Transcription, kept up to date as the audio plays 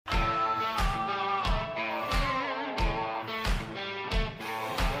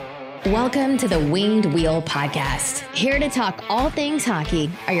Welcome to the Winged Wheel Podcast. Here to talk all things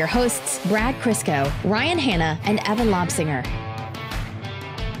hockey are your hosts, Brad Crisco, Ryan Hanna, and Evan Lobsinger.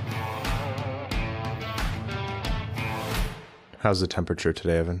 How's the temperature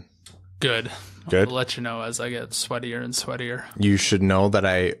today, Evan? Good. Good? I'll let you know as I get sweatier and sweatier. You should know that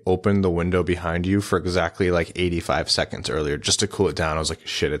I opened the window behind you for exactly like 85 seconds earlier just to cool it down. I was like,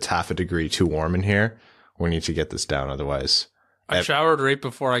 shit, it's half a degree too warm in here. We need to get this down otherwise. I showered right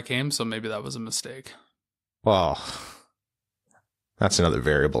before I came, so maybe that was a mistake. Well, that's another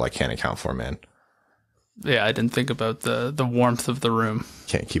variable I can't account for, man. Yeah, I didn't think about the warmth of the room.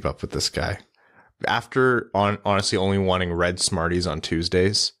 Can't keep up with this guy. After honestly only wanting red Smarties on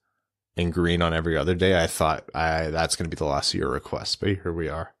Tuesdays and green on every other day, I thought that's going to be the last of your request, but here we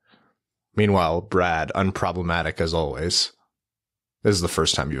are. Meanwhile, Brad, unproblematic as always. This is the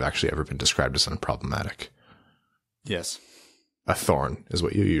first time you've actually ever been described as unproblematic. Yes. A thorn is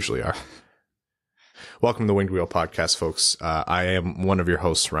what you usually are. Welcome to the Winged Wheel Podcast, folks. I am one of your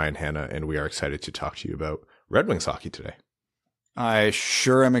hosts, Ryan Hanna, and we are excited to talk to you about Red Wings hockey today. I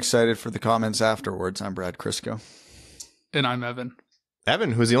sure am excited for the comments afterwards. I'm Brad Crisco. And I'm Evan.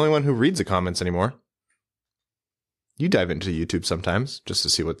 Evan, who's the only one who reads the comments anymore. You dive into YouTube sometimes just to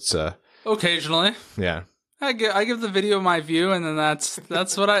see what's... Occasionally. Yeah. I give the video my view, and then that's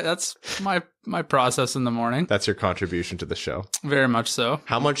my process in the morning. That's your contribution to the show. Very much so.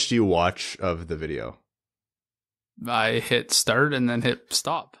 How much do you watch of the video? I hit start and then hit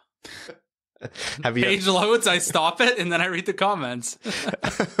stop. Have you Page loads, I stop it, and then I read the comments.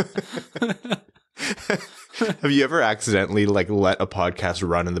 Have you ever accidentally let a podcast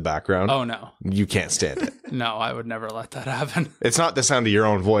run in the background? Oh, no. You can't stand it. No, I would never let that happen. It's not the sound of your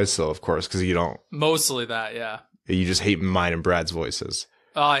own voice, though, of course, because you don't. Mostly that, yeah. You just hate mine and Brad's voices.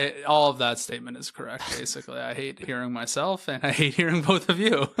 All of that statement is correct, basically. I hate hearing myself, and I hate hearing both of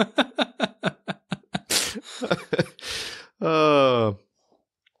you. I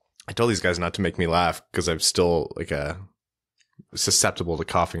told these guys not to make me laugh because I'm still susceptible to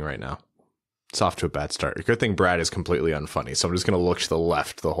coughing right now. It's off to a bad start. Good thing Brad is completely unfunny, so I'm just going to look to the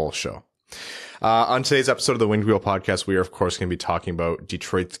left the whole show. On today's episode of the Winged Wheel Podcast, we are, of course, going to be talking about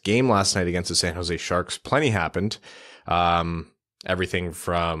Detroit's game last night against the San Jose Sharks. Plenty happened. Everything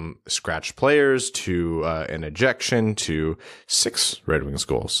from scratched players to an ejection to 6 Red Wings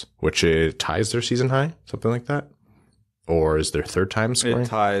goals, which ties their season high, something like that. Or is their third time scoring? It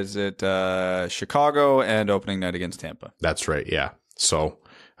ties it Chicago and opening night against Tampa. That's right, yeah. So,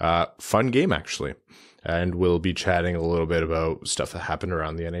 fun game, actually. And we'll be chatting a little bit about stuff that happened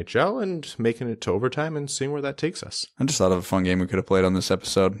around the NHL and making it to overtime and seeing where that takes us. I just thought of a fun game we could have played on this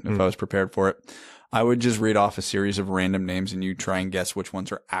episode if I was prepared for it. I would just read off a series of random names and you try and guess which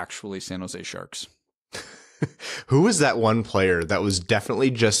ones are actually San Jose Sharks. Who was that one player that was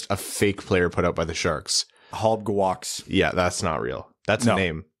definitely just a fake player put out by the Sharks? Halbgewachs. Yeah, that's not real. That's a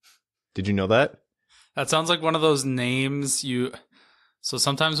name. Did you know that? That sounds like one of those names So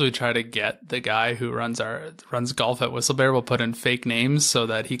sometimes we try to get the guy who runs golf at Whistlebear. We'll put in fake names so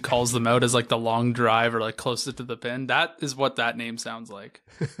that he calls them out as like the long drive or like closest to the pin. That is what that name sounds like.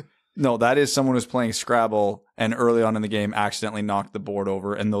 No, that is someone who's playing Scrabble and early on in the game accidentally knocked the board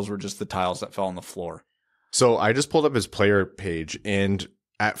over, and those were just the tiles that fell on the floor. So I just pulled up his player page, and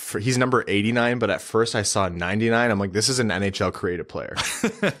he's number 89, but at first I saw 99. I'm like, this is an NHL creative player.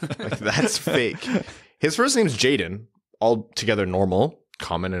 Like, that's fake. His first name's Jaden. Altogether normal,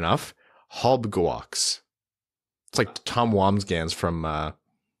 common enough. Halbgewachs. It's like Tom Wamsgans from,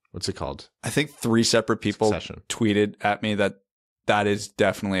 what's it called? I think 3 separate people Succession. tweeted at me that is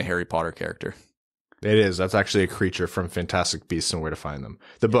definitely a Harry Potter character. It is. That's actually a creature from Fantastic Beasts and Where to Find Them.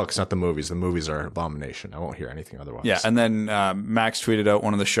 The books, not the movies. The movies are an abomination. I won't hear anything otherwise. Yeah, and then Max tweeted out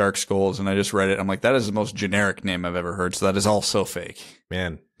one of the Sharks goals, and I just read it. I'm like, that is the most generic name I've ever heard, so that is all so fake.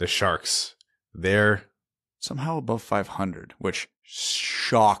 Man, the Sharks. They're somehow above 500, which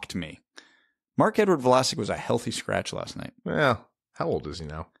shocked me. Mark-Edward Vlasic was a healthy scratch last night. Well, how old is he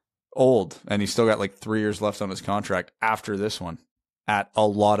now? Old, and he's still got like 3 years left on his contract after this one at a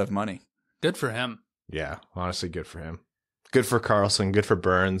lot of money. Good for him. Yeah, honestly, good for him. Good for Carlson, good for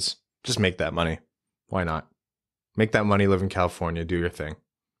Burns. Just make that money. Why not? Make that money, live in California, do your thing.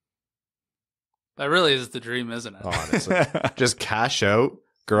 That really is the dream, isn't it? Honestly. Just cash out,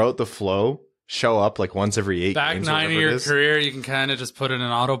 grow out the flow, show up like once every 8 Back games. Back 9 of your career, you can kind of just put it in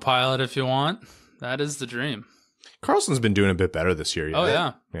autopilot if you want. That is the dream. Carlson's been doing a bit better this year. Oh,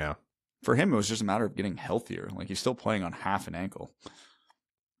 yeah. Yeah. For him, it was just a matter of getting healthier. Like, he's still playing on half an ankle.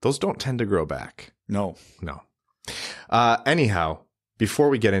 Those don't tend to grow back. No. Anyhow, Before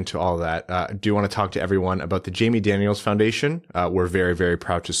we get into all that, I do want to talk to everyone about the Jamie Daniels Foundation. We're very, very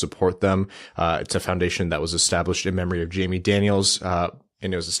proud to support them. It's a foundation that was established in memory of Jamie Daniels,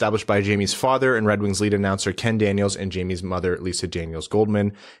 and it was established by Jamie's father and Red Wings lead announcer Ken Daniels and Jamie's mother, Lisa Daniels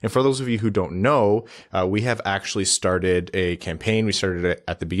Goldman. And for those of you who don't know, we have actually started a campaign. We started it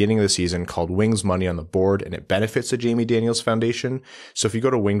at the beginning of the season called Wings Money on the Board, and it benefits the Jamie Daniels Foundation. So if you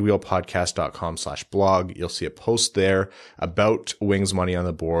go to wingedwheelpodcast.com/blog, you'll see a post there about Wings Money on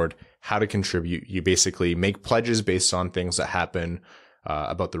the Board, how to contribute. You basically make pledges based on things that happen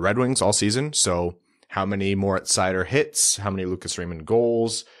about the Red Wings all season. So how many Moritz Seider hits, how many Lucas Raymond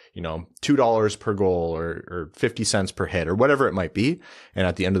goals, $2 per goal or 50 cents per hit or whatever it might be. And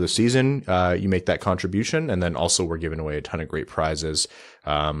at the end of the season, you make that contribution. And then also we're giving away a ton of great prizes.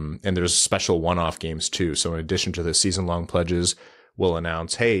 And there's special one-off games too. So in addition to the season-long pledges, we'll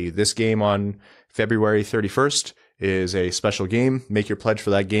announce, hey, this game on February 31st is a special game. Make your pledge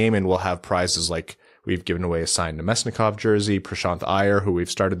for that game. And we'll have prizes like we've given away a signed Nemesnikov jersey. Prashanth Iyer, who we've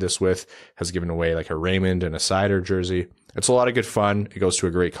started this with, has given away like a Raymond and a Seider jersey. It's a lot of good fun. It goes to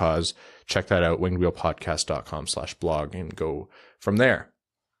a great cause. Check that out, wingedwheelpodcast.com/blog, and go from there.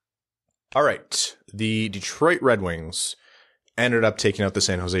 All right. The Detroit Red Wings ended up taking out the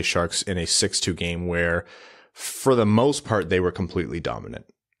San Jose Sharks in a 6-2 game where, for the most part, they were completely dominant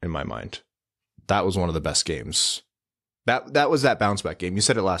in my mind. That was one of the best games. That was that bounce back game. You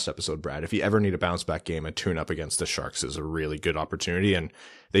said it last episode, Brad. If you ever need a bounce back game, a tune up against the Sharks is a really good opportunity, and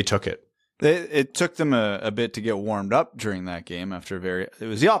they took it. It took them a bit to get warmed up during that game it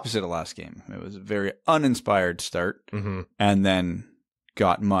was the opposite of last game. It was a very uninspired start, and then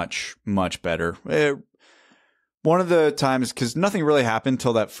got much, much better. One of the times, because nothing really happened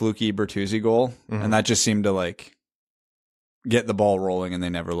till that fluky Bertuzzi goal, and that just seemed to get the ball rolling, and they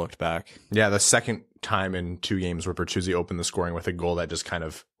never looked back. Yeah, the second time in 2 games where Bertuzzi opened the scoring with a goal that just kind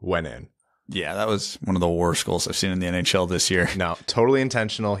of went in. Yeah, that was one of the worst goals I've seen in the NHL this year. No, totally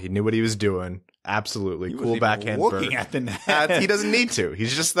intentional. He knew what he was doing. Absolutely. Cool backhand. Looking at the net. He doesn't need to.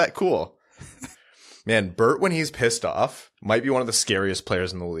 He's just that cool. Man, Bert, when he's pissed off, might be one of the scariest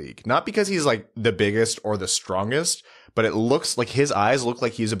players in the league. Not because he's like the biggest or the strongest, but it looks like his eyes look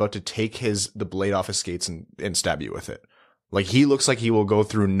like he's about to take the blade off his skates and stab you with it. Like, he looks like he will go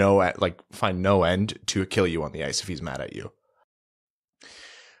through find no end to kill you on the ice if he's mad at you.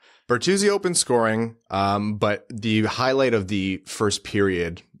 Bertuzzi opened scoring, but the highlight of the first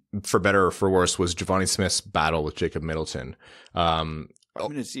period, for better or for worse, was Givani Smith's battle with Jacob Middleton. 5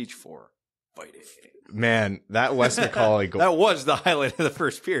 minutes each for fighting. Man, that Wes McCauley goal. That was the highlight of the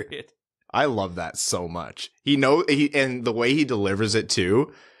first period. I love that so much. And the way he delivers it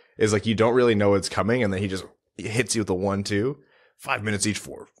too is like you don't really know it's coming, and then he just hits you with the 1-2. 5 minutes each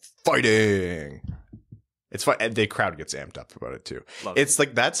for fighting. It's fun. And the crowd gets amped up about it too. It's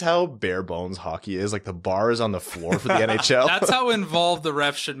like, that's how bare bones hockey is. Like, the bar is on the floor for the NHL. That's how involved the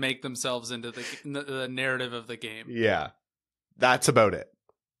refs should make themselves into the narrative of the game. Yeah. That's about it.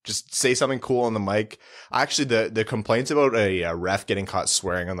 Just say something cool on the mic. Actually, the complaints about a ref getting caught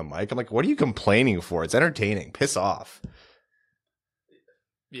swearing on the mic, I'm like, what are you complaining for? It's entertaining. Piss off.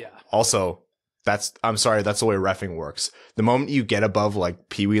 Yeah. Also, I'm sorry, that's the way reffing works. The moment you get above like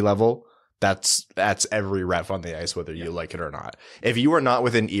peewee level, that's every ref on the ice, whether you like it or not. If you are not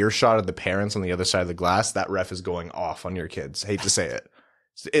within earshot of the parents on the other side of the glass, that ref is going off on your kids. Hate to say it.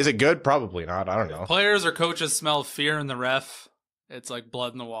 Is it good? Probably not. I don't know. If players or coaches smell fear in the ref, it's like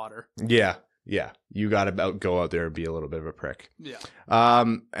blood in the water. Yeah. You got to go out there and be a little bit of a prick. Yeah.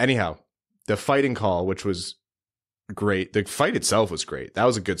 Anyhow, the fighting call, which was great. The fight itself was great. That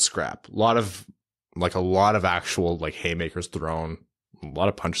was a good scrap. A lot of actual like haymakers thrown. A lot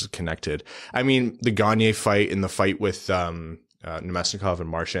of punches connected. I mean, the Gagne fight and the fight with Nemesnikov and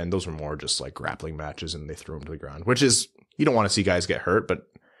Marchand, those were more just like grappling matches, and they threw him to the ground, which is, you don't want to see guys get hurt, but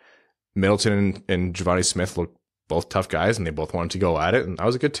Middleton and Givani Smith looked both tough guys, and they both wanted to go at it, and that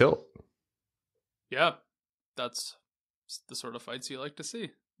was a good tilt. Yeah, that's the sort of fights you like to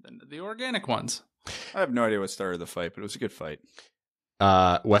see. The organic ones. I have no idea what started the fight, but it was a good fight.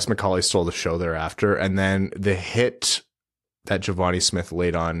 Wes McCauley stole the show thereafter, and then the hit that Givani Smith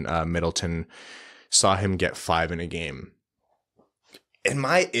laid on Middleton saw him get 5 in a game. And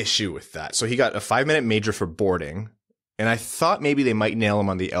my issue with that, so he got a 5-minute major for boarding, and I thought maybe they might nail him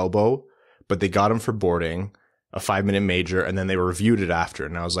on the elbow, but they got him for boarding, a 5-minute major, and then they reviewed it after.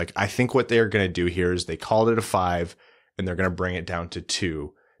 And I was like, I think what they're going to do here is they called it a 5, and they're going to bring it down to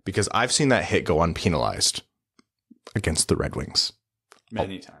 2, because I've seen that hit go unpenalized against the Red Wings.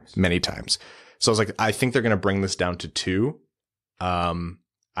 Many times. Many times. So I was like, I think they're going to bring this down to 2.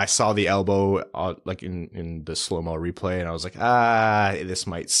 I saw the elbow like in the slow-mo replay, and I was like, this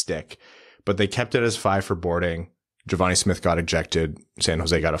might stick. But they kept it as 5 for boarding. Givani Smith got ejected. San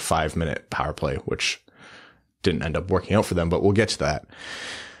Jose got a 5-minute power play, which didn't end up working out for them, but we'll get to that.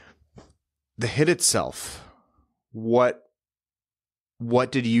 The hit itself, what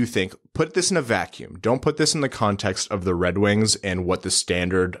did you think? Put this in a vacuum. Don't put this in the context of the Red Wings and what the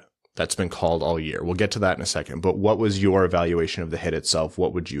standard that's been called all year. We'll get to that in a second. But what was your evaluation of the hit itself?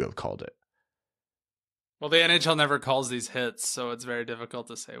 What would you have called it? Well, the NHL never calls these hits, so it's very difficult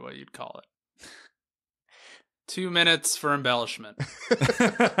to say what you'd call it. 2 minutes for embellishment.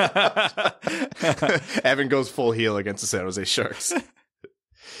 Evan goes full heel against the San Jose Sharks.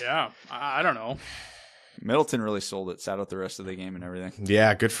 Yeah, I don't know. Middleton really sold it, sat out the rest of the game and everything.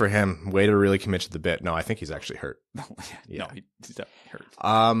 Yeah, good for him. Way to really commit to the bit. No, I think he's actually hurt. Yeah. No, he's hurt.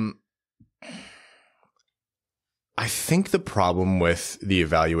 I think the problem with the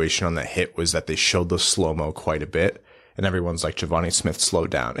evaluation on the hit was that they showed the slow-mo quite a bit, and everyone's like, Givani Smith slowed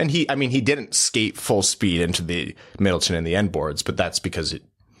down. And he didn't skate full speed into the Middleton and the end boards, but that's because he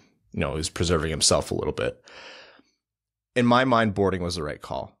was preserving himself a little bit. In my mind, boarding was the right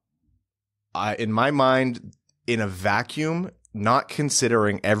call. In my mind, in a vacuum, not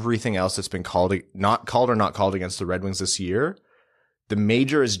considering everything else that's been not called against the Red Wings this year, the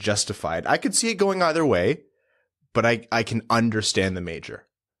major is justified. I could see it going either way, but I can understand the major.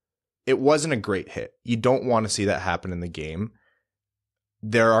 It wasn't a great hit. You don't want to see that happen in the game.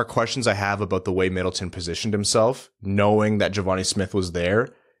 There are questions I have about the way Middleton positioned himself, knowing that Givani Smith was there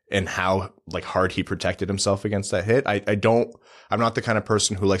and how hard he protected himself against that hit. I'm not the kind of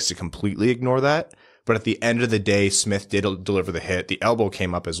person who likes to completely ignore that, but at the end of the day, Smith did deliver the hit. The elbow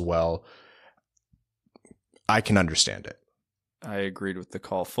came up as well. I can understand it. I agreed with the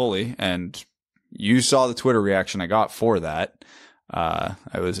call fully, and you saw the Twitter reaction I got for that.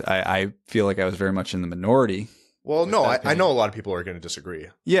 I feel like I was very much in the minority. Well, no, I know a lot of people are going to disagree.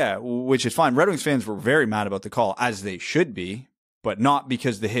 Yeah, which is fine. Red Wings fans were very mad about the call, as they should be, but not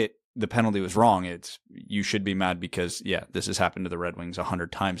because the penalty was wrong. You should be mad because, this has happened to the Red Wings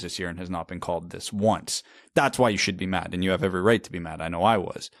 100 times this year and has not been called this once. That's why you should be mad, and you have every right to be mad. I know I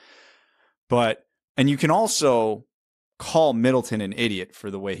was. And you can also call Middleton an idiot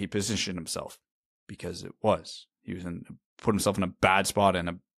for the way he positioned himself, because he was put himself in a bad spot and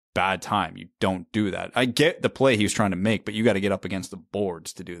a bad time. You don't do that. I get the play he was trying to make, but you got to get up against the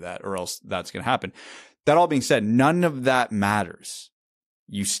boards to do that, or else that's going to happen. That all being said, none of that matters.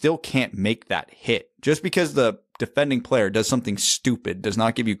 You still can't make that hit. Just because the defending player does something stupid does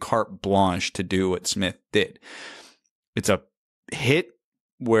not give you carte blanche to do what Smith did. It's a hit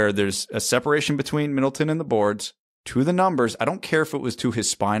where there's a separation between Middleton and the boards to the numbers. I don't care if it was to his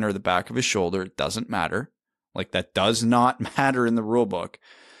spine or the back of his shoulder. It doesn't matter. That does not matter in the rule book.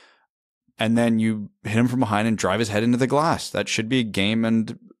 And then you hit him from behind and drive his head into the glass. That should be a game,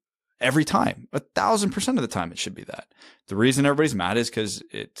 and every time, 1,000% of the time, it should be that. The reason everybody's mad is because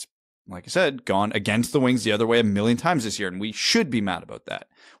it's, like I said, gone against the Wings the other way 1,000,000 times this year, and we should be mad about that.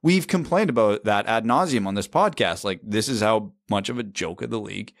 We've complained about that ad nauseum on this podcast. This is how much of a joke of the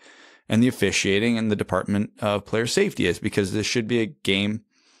league and the officiating and the Department of Player Safety is, because this should be a game.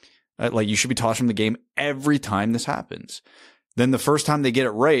 You should be tossed from the game every time this happens. Then the first time they get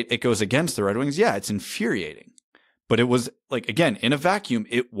it right, it goes against the Red Wings. Yeah, it's infuriating. But it was, again, in a vacuum,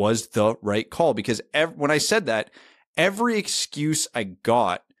 it was the right call, because when I said that, every excuse I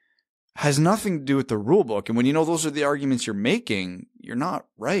got has nothing to do with the rule book. And when those are the arguments you're making, you're not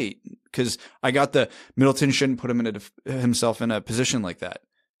right. Because I got the Middleton shouldn't put himself in a position like that.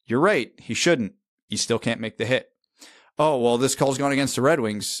 You're right. He shouldn't. He still can't make the hit. Oh, well, this call's gone against the Red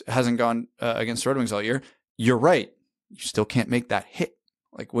Wings. Hasn't gone against the Red Wings all year. You're right. You still can't make that hit.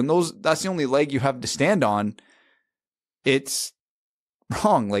 That's the only leg you have to stand on. It's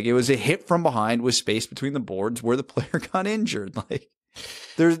wrong. It was a hit from behind with space between the boards where the player got injured.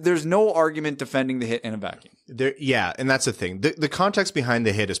 There's no argument defending the hit in a vacuum. And that's the thing. The context behind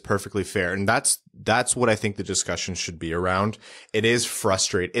the hit is perfectly fair, and that's what I think the discussion should be around. It is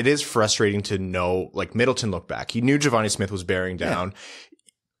frustrating. It is frustrating to know, Middleton looked back. He knew Givani Smith was bearing down. Yeah.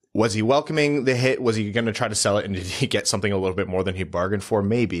 Was he welcoming the hit? Was he going to try to sell it? And did he get something a little bit more than he bargained for?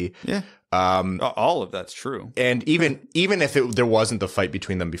 Maybe. Yeah. All of that's true. And even if there wasn't the fight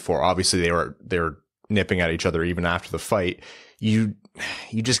between them before, obviously they were nipping at each other even after the fight. You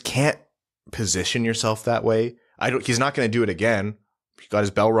just can't position yourself that way. He's not going to do it again. He got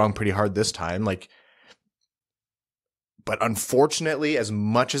his bell rung pretty hard this time. But unfortunately, as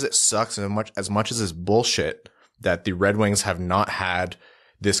much as it sucks and as much as it's bullshit that the Red Wings have not had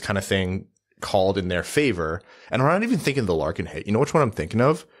this kind of thing called in their favor. And I'm not even thinking the Larkin hit. You know which one I'm thinking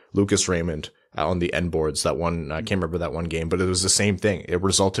of? Lucas Raymond on the end boards. That one, I can't remember that one game, but it was the same thing. It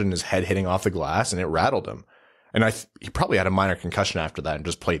resulted in his head hitting off the glass and it rattled him. And he probably had a minor concussion after that and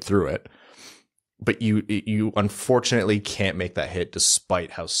just played through it. But you unfortunately can't make that hit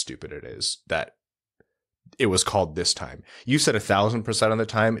despite how stupid it is that it was called this time. You said 1,000% of the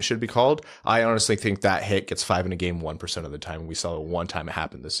time it should be called. I honestly think that hit gets 5 in a game 1% of the time. We saw it one time it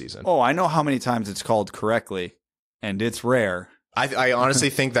happened this season. Oh, I know how many times it's called correctly, and it's rare. I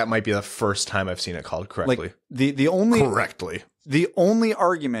honestly think that might be the first time I've seen it called correctly. Like the only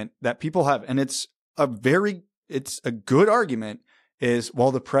argument that people have, and it's a good argument, is,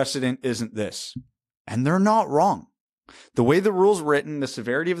 well, the precedent isn't this. And they're not wrong. The way the rule's written, the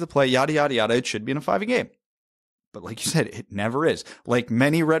severity of the play, yada, yada, yada, it should be in a 5 game. But like you said, it never is. Like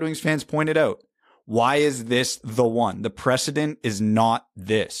many Red Wings fans pointed out, why is this the one? The precedent is not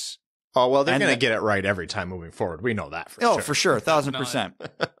this. Oh, well, they're going to get it right every time moving forward. We know that for sure. Oh, for sure. 1,000%.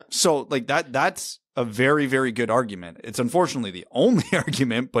 So like that's a very, very good argument. It's unfortunately the only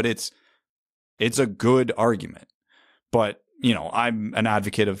argument, but it's a good argument. But, you know, I'm an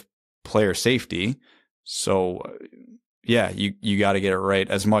advocate of player safety. So yeah, you got to get it right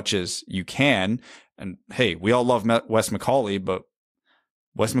as much as you can. And hey, we all love Wes McCauley, but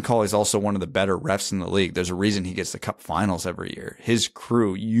Wes McCauley is also one of the better refs in the league. There's a reason he gets the Cup Finals every year. His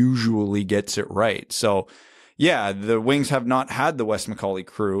crew usually gets it right. So yeah, the Wings have not had the Wes McCauley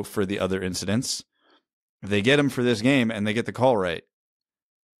crew for the other incidents. They get him for this game and they get the call right.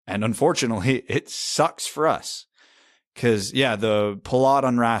 And unfortunately, it sucks for us. Because, yeah, the Palat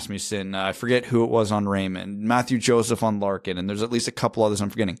on Rasmussen, I forget who it was on Raymond, Matthew Joseph on Larkin, and there's at least a couple others I'm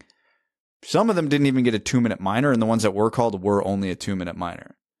forgetting. Some of them didn't even get a 2-minute minor, and the ones that were called were only a 2-minute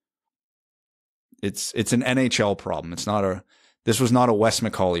minor. It's an NHL problem. This was not a Wes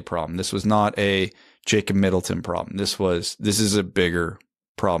McCauley problem. This was not a Jacob Middleton problem. This is a bigger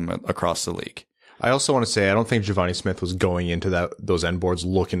problem across the league. I also want to say I don't think Givani Smith was going into those end boards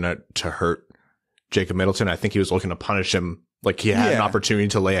looking to hurt Jacob Middleton. I think he was looking to punish him. Like he had an opportunity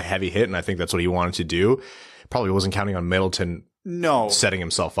to lay a heavy hit, and I think that's what he wanted to do. Probably wasn't counting on Middleton setting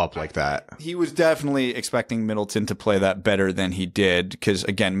himself up like that. He was definitely expecting Middleton to play that better than he did, because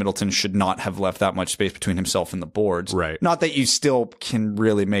again, Middleton should not have left that much space between himself and the boards. Right. Not that you still can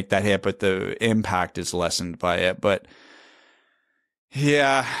really make that hit, but the impact is lessened by it. But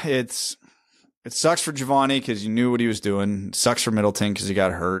yeah, it sucks for Givani because you knew what he was doing. It sucks for Middleton because he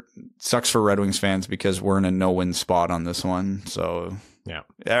got hurt. It sucks for Red Wings fans because we're in a no-win spot on this one. So yeah,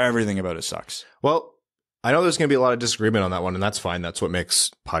 everything about it sucks. Well, I know there's going to be a lot of disagreement on that one, and that's fine. That's what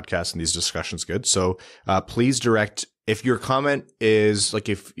makes podcasts and these discussions good. So please direct, if your comment is like,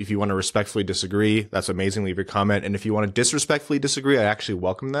 if you want to respectfully disagree, that's amazing. Leave your comment. And if you want to disrespectfully disagree, I actually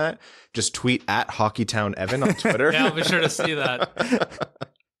welcome that. Just tweet at HockeytownEvan on Twitter. Yeah, I'll be sure to see that.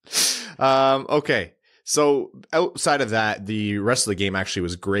 Okay. So outside of that, the rest of the game actually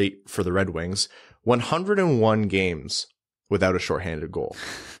was great for the Red Wings. 101 games without a shorthanded goal.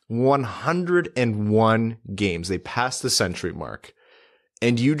 101 games. They passed the century mark.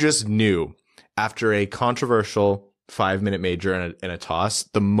 And you just knew after a controversial 5-minute major and a toss,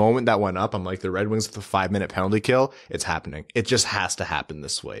 the moment that went up, I'm like, the Red Wings with a 5-minute penalty kill, it's happening. It just has to happen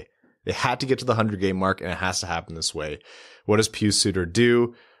this way. They had to get to the 100-game mark, and it has to happen this way. What does Pius Suter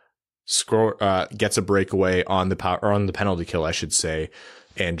do? Gets a breakaway on the penalty kill, I should say,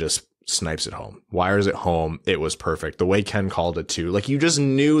 and just snipes it home. Wires it home. It was perfect. The way Ken called it too. Like you just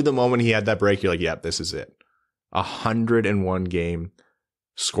knew the moment he had that break, you're like, yep, this is it. 101 game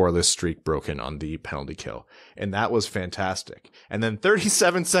scoreless streak broken on the penalty kill. And that was fantastic. And then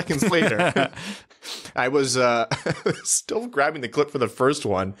 37 seconds later, I was still grabbing the clip for the first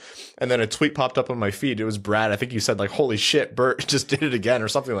one. And then a tweet popped up on my feed. It was Brad. I think you said like, holy shit, Bert just did it again or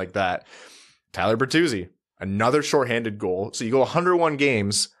something like that. Tyler Bertuzzi, another shorthanded goal. So you go 101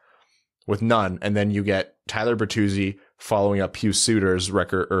 games with none. And then you get Tyler Bertuzzi following up Pius Suter's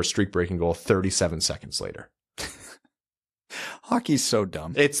record or streak breaking goal 37 seconds later. Hockey's so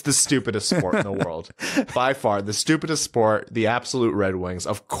dumb. It's the stupidest sport in the world. By far, the stupidest sport, the absolute Red Wings.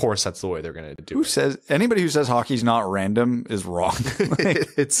 Of course, that's the way they're going to do it. Anybody who says hockey's not random is wrong.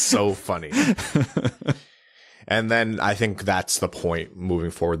 It's so funny. And then I think that's the point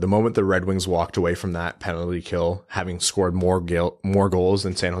moving forward. The moment the Red Wings walked away from that penalty kill, having scored more goals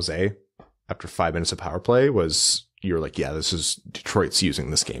than San Jose after 5 minutes of power play, you're like, yeah, this is Detroit's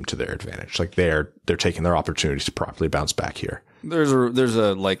using this game to their advantage. Like they're taking their opportunities to properly bounce back here. There's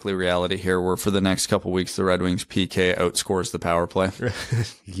a likely reality here where for the next couple weeks, the Red Wings PK outscores the power play.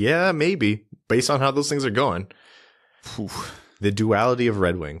 Yeah, maybe based on how those things are going. The duality of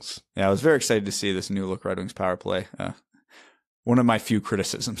Red Wings. Yeah, I was very excited to see this new look Red Wings power play. One of my few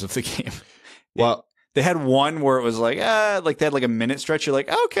criticisms of the game. Well, they had one where it was like they had like a minute stretch. You're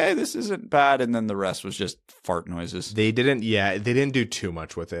like, okay, this isn't bad. And then the rest was just fart noises. they didn't do too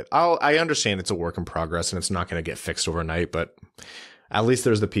much with it. I understand it's a work in progress and it's not going to get fixed overnight, but at least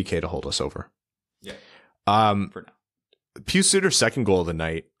there's the PK to hold us over. Yeah. For now. Pius Suter's second goal of the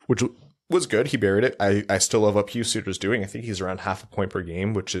night, which was good. He buried it. I still love what Pius Suter's doing. I think he's around half a point per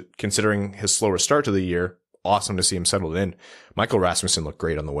game, which, considering his slower start to the year, awesome to see him settled in. Michael Rasmussen looked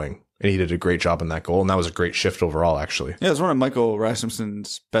great on the wing, and he did a great job in that goal, and that was a great shift overall, actually. Yeah, it was one of Michael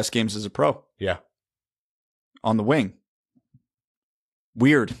Rasmussen's best games as a pro. Yeah. On the wing.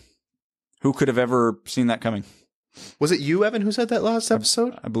 Weird. Who could have ever seen that coming? Was it you, Evan, who said that last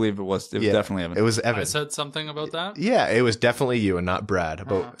episode? I believe it was. It was definitely Evan. It was Evan. I said something about that? Yeah, it was definitely you and not Brad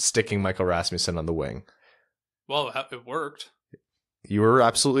about sticking Michael Rasmussen on the wing. Well, it worked. You were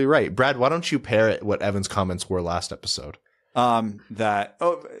absolutely right. Brad, why don't you parrot what Evan's comments were last episode? We Do said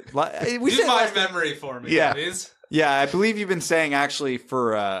my memory for me, please. Yeah, I believe you've been saying actually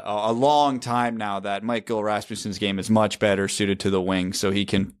for a long time now that Michael Rasmussen's game is much better suited to the wing, so he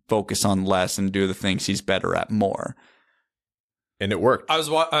can focus on less and do the things he's better at more. And it worked. I was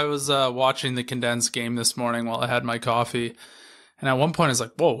watching the condensed game this morning while I had my coffee, and at one point I was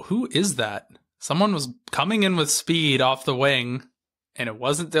like, "Whoa, who is that?" Someone was coming in with speed off the wing, and it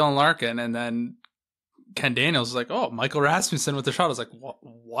wasn't Dylan Larkin. And then Ken Daniels was like, "Oh, Michael Rasmussen with the shot." I was like,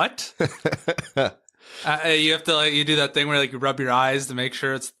 "What?" You have to you do that thing where you rub your eyes to make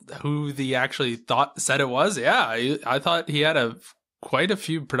sure it's who the actually said it was. Yeah, I thought he had quite a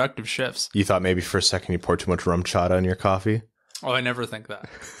few productive shifts. You thought maybe for a second you poured too much rum chata in your coffee? Oh, I never think that.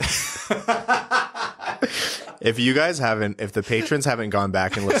 If the patrons haven't gone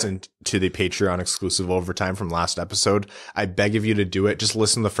back and listened to the Patreon exclusive overtime from last episode, I beg of you to do it. Just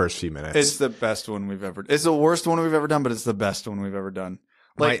listen to the first few minutes. It's the best one we've ever. It's the worst one we've ever done, but it's the best one we've ever done.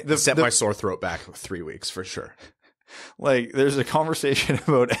 Set my sore throat back 3 weeks for sure. There's a conversation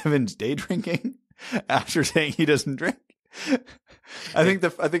about Evan's day drinking after saying he doesn't drink. I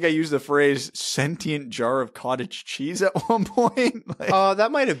think I used the phrase "sentient jar of cottage cheese" at one point.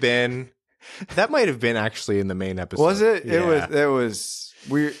 That might have been actually in the main episode. Was it? Yeah. It was.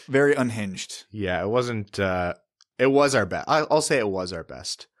 We're very unhinged. Yeah, it wasn't. It was our best. I'll say it was our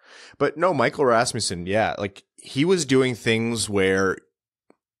best. But no, Michael Rasmussen. Yeah, he was doing things where.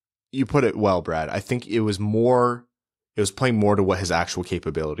 You put it well, Brad. I think it was playing more to what his actual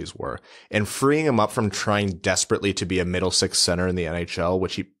capabilities were and freeing him up from trying desperately to be a middle six center in the NHL,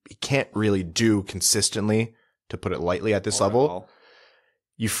 which he can't really do consistently, to put it lightly, at this level.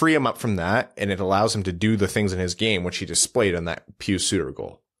 You free him up from that, and it allows him to do the things in his game, which he displayed on that Pius Suter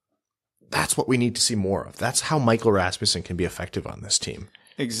goal. That's what we need to see more of. That's how Michael Rasmussen can be effective on this team.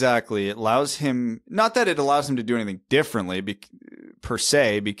 Exactly. It allows him, not that it allows him to do anything differently per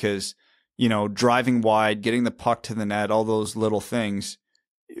se, because, driving wide, getting the puck to the net, all those little things,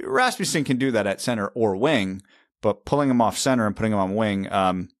 Rasmussen can do that at center or wing, but pulling him off center and putting him on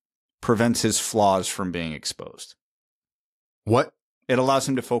wing prevents his flaws from being exposed. What? It allows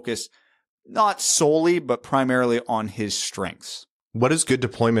him to focus not solely, but primarily on his strengths. What is good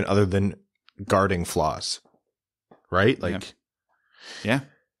deployment other than guarding flaws? Right? Yeah.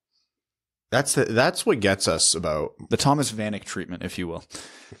 That's what gets us about the Thomas Vanek treatment, if you will.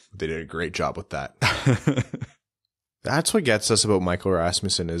 They did a great job with that. That's what gets us about Michael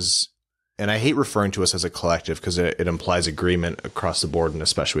Rasmussen is, and I hate referring to us as a collective because it implies agreement across the board, and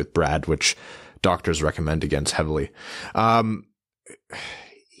especially with Brad, which doctors recommend against heavily.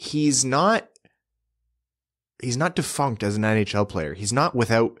 He's not defunct as an NHL player. He's not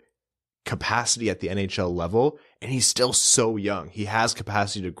without capacity at the NHL level, and he's still so young. He has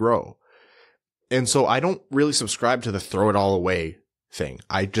capacity to grow. And so I don't really subscribe to the throw it all away thing.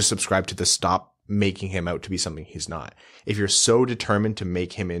 I just subscribe to the stop making him out to be something he's not. If you're so determined to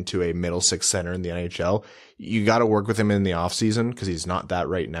make him into a middle six center in the NHL, you got to work with him in the offseason because he's not that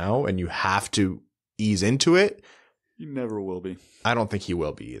right now, and you have to ease into it. You never will be. I don't think he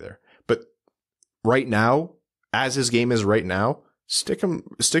will be either. But right now, as his game is right now, stick him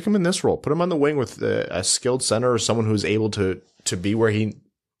in this role. Put him on the wing with a skilled center or someone who's able to be where he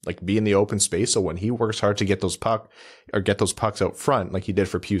be in the open space. So when he works hard to get those pucks out front, like he did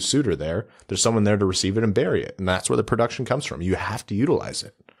for Pius Suter there's someone there to receive it and bury it. And that's where the production comes from. You have to utilize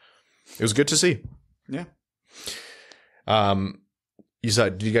it. It was good to see. Yeah.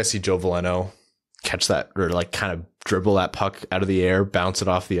 Did you guys see Joe Veleno catch that or kind of dribble that puck out of the air, bounce it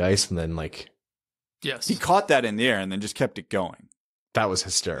off the ice, and then Yes. He caught that in the air and then just kept it going. That was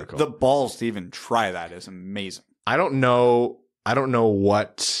hysterical. The balls to even try that is amazing. I don't know I don't know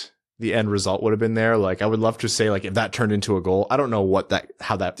what the end result would have been there. Like, I would love to say, like, if that turned into a goal, I don't know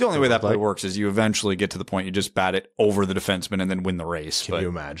how that. The only way that play works is you eventually get to the point you just bat it over the defenseman and then win the race. Can you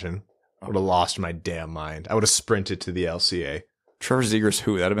imagine? I would have lost my damn mind. I would have sprinted to the LCA. Trevor Zegras,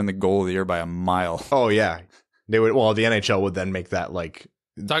 that'd have been the goal of the year by a mile. Oh yeah, they would. Well, the NHL would then make that like.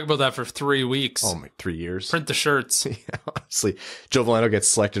 Talk about that for 3 weeks. Oh my, 3 years. Print the shirts. Yeah, honestly, Joe Veleno gets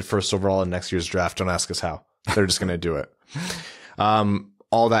selected first overall in next year's draft. Don't ask us how. They're just going to do it.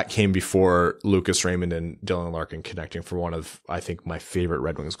 All that came before Lucas Raymond and Dylan Larkin connecting for one of, I think, my favorite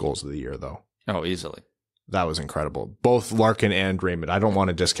Red Wings goals of the year, though. Oh, easily. That was incredible. Both Larkin and Raymond. I don't want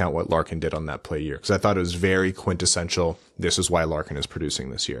to discount what Larkin did on that play year because I thought it was very quintessential. This is why Larkin is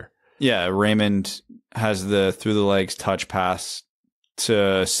producing this year. Yeah, Raymond has the through the legs touch pass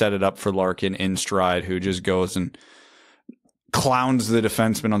to set it up for Larkin in stride, who just goes and clowns the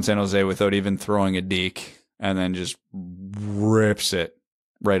defenseman on San Jose without even throwing a deke, and then just rips it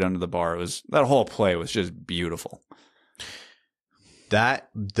right under the bar. That whole play was just beautiful.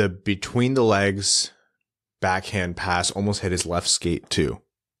 The between the legs backhand pass almost hit his left skate too.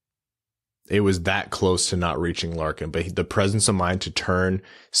 It was that close to not reaching Larkin, but the presence of mind to turn,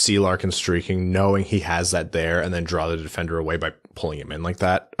 see Larkin streaking, knowing he has that there, and then draw the defender away by pulling him in like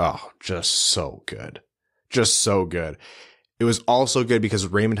that. Oh, just so good. Just so good. It was also good because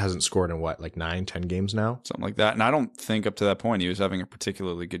Raymond hasn't scored in what, like 9-10 games now? Something like that. And I don't think up to that point he was having a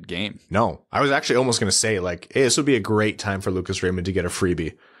particularly good game. No. I was actually almost going to say, like, hey, this would be a great time for Lucas Raymond to get a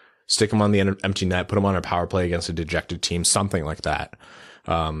freebie. Stick him on the empty net, put him on a power play against a dejected team, something like that.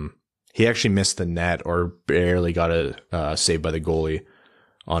 He actually missed the net or barely got a save by the goalie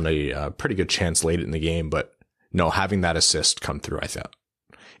on a pretty good chance late in the game. But no, having that assist come through, I thought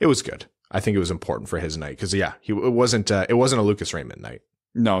it was good. I think it was important for his night because, yeah, it wasn't a Lucas Raymond night.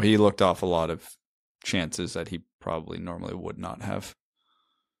 No, he looked off a lot of chances that he probably normally would not have.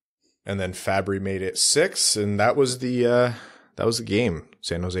 And then Fabry made it 6, and that was the game.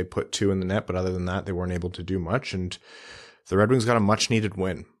 San Jose put 2 in the net, but other than that, they weren't able to do much, and the Red Wings got a much-needed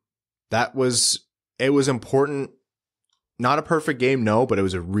win. It was important. Not a perfect game, no, but it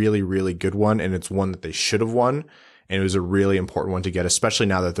was a really, really good one, and it's one that they should have won. And it was a really important one to get, especially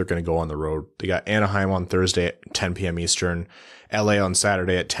now that they're going to go on the road. They got Anaheim on Thursday at 10 p.m. Eastern, LA on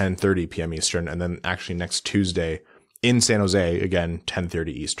Saturday at 10:30 p.m. Eastern, and then actually next Tuesday in San Jose, again, 10:30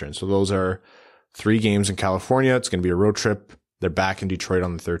 Eastern. So those are 3 games in California. It's going to be a road trip. They're back in Detroit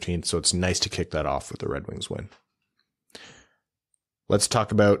on the 13th, so it's nice to kick that off with the Red Wings win. Let's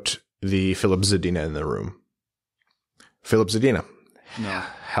talk about the Filip Zadina in the room. Filip Zadina,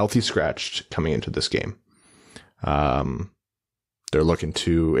 healthy scratched coming into this game. They're looking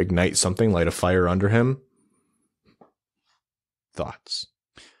to ignite something, light a fire under him. Thoughts?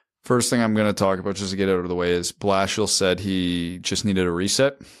 First thing I'm going to talk about, just to get out of the way, is Blashill said he just needed a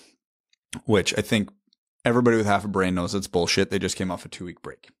reset, which I think everybody with half a brain knows it's bullshit. They just came off a 2-week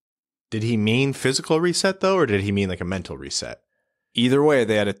break. Did he mean physical reset, though, or did he mean like a mental reset? Either way,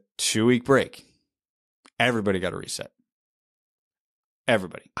 they had a 2-week break. Everybody got a reset.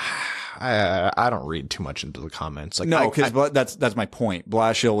 Everybody. I don't read too much into the comments. Like, no, because that's my point.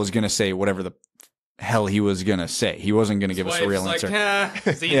 Blashill was going to say whatever the hell he was going to say. He wasn't going to give us a real answer.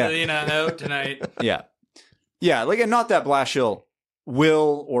 Zadina out tonight. Yeah. Yeah, like, and not that Blashill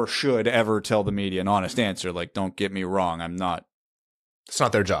will or should ever tell the media an honest answer. Like, don't get me wrong. It's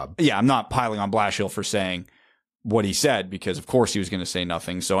not their job. Yeah, I'm not piling on Blashill for saying what he said, because of course he was going to say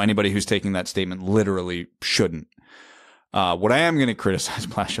nothing. So anybody who's taking that statement literally shouldn't. What I am going to criticize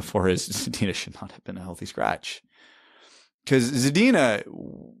Blashill for is Zadina should not have been a healthy scratch. Because Zadina,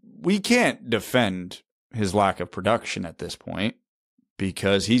 we can't defend his lack of production at this point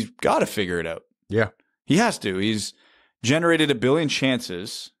because he's got to figure it out. Yeah. He has to. He's generated 1 billion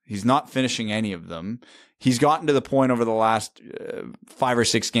chances. He's not finishing any of them. He's gotten to the point over the last 5 or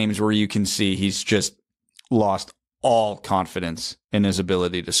 6 games where you can see he's just lost all confidence in his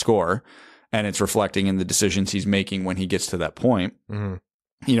ability to score. And it's reflecting in the decisions he's making when he gets to that point. Mm-hmm.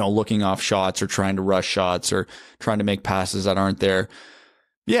 You know, looking off shots or trying to rush shots or trying to make passes that aren't there.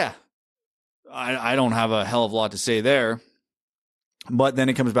 Yeah, I don't have a hell of a lot to say there. But then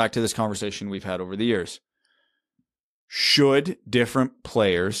it comes back to this conversation we've had over the years. Should different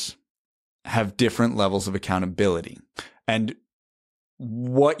players have different levels of accountability? And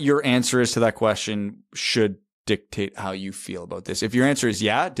what your answer is to that question should dictate how you feel about this. If your answer is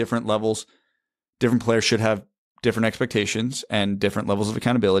yeah, different levels, different players should have different expectations and different levels of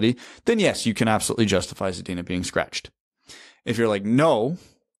accountability, then yes, you can absolutely justify Zadina being scratched. If you're like, no,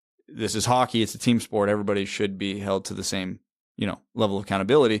 this is hockey, it's a team sport, everybody should be held to the same, level of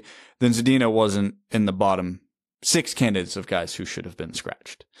accountability, then Zadina wasn't in the bottom 6 candidates of guys who should have been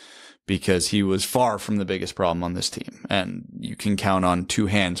scratched because he was far from the biggest problem on this team. And you can count on 2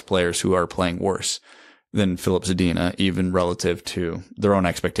 hands players who are playing worse than Filip Zadina, even relative to their own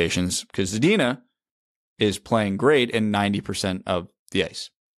expectations, because Zadina is playing great in 90% of the ice.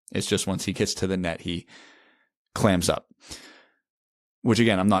 It's just once he gets to the net, he clams up. Which,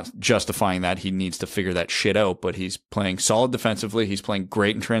 again, I'm not justifying that. He needs to figure that shit out, but he's playing solid defensively. He's playing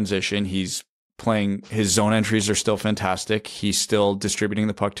great in transition. He's playing, his zone entries are still fantastic. He's still distributing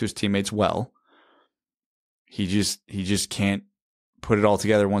the puck to his teammates well. He just can't put it all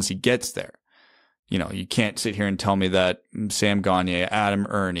together once he gets there. You know, you can't sit here and tell me that Sam Gagner, Adam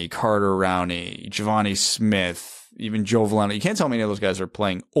Ernie, Carter Rowney, Givani Smith, even Joe Veleno, you can't tell me any of those guys are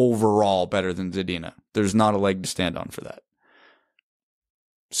playing overall better than Zadina. There's not a leg to stand on for that.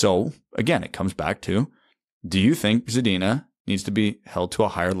 So, again, it comes back to, do you think Zadina needs to be held to a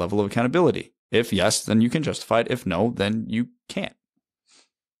higher level of accountability? If yes, then you can justify it. If no, then you can't.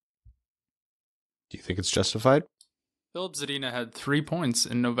 Do you think it's justified? Filip Zadina had 3 points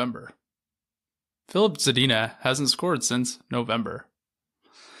in November. Filip Zadina hasn't scored since November.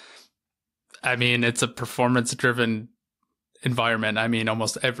 I mean, it's a performance-driven environment. I mean,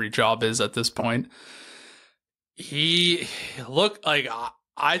 almost every job is at this point. He looked like,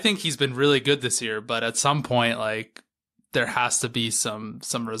 I think he's been really good this year, but at some point, like, there has to be some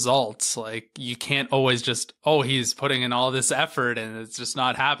results. Like, you can't always just, oh, he's putting in all this effort and it's just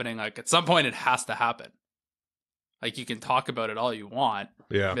not happening. Like, at some point, it has to happen. Like, you can talk about it all you want.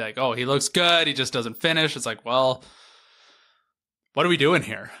 Yeah. Be like, oh, he looks good. He just doesn't finish. It's like, well, what are we doing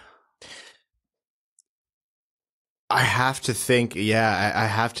here? I have to think, I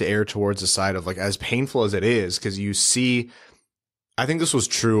have to err towards the side of, like, as painful as it is, because you see, I think this was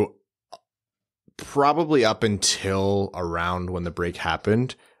true probably up until around when the break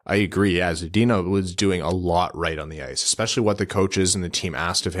happened. I agree. Yeah, Zadina was doing a lot right on the ice, especially what the coaches and the team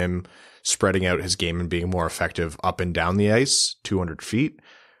asked of him, spreading out his game and being more effective up and down the ice, 200 feet.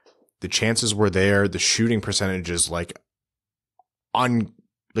 The chances were there. The shooting percentage is like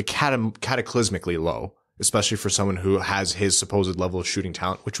cataclysmically low, especially for someone who has his supposed level of shooting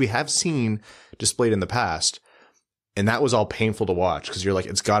talent, which we have seen displayed in the past. And that was all painful to watch because you're like,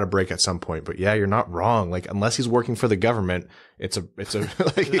 it's got to break at some point. But yeah, you're not wrong. Like, unless he's working for the government, it's a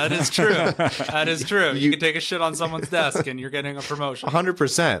like, that is true. That is true. You can take a shit on someone's desk and you're getting a promotion.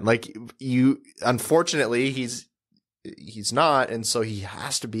 100%. Like, unfortunately, he's not. And so he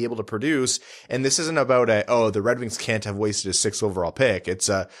has to be able to produce. And this isn't about the Red Wings can't have wasted a 6th overall pick. It's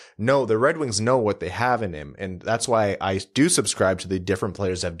no, the Red Wings know what they have in him. And that's why I do subscribe to the different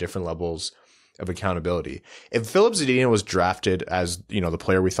players have different levels of accountability. If Filip Zadina was drafted as, you know, the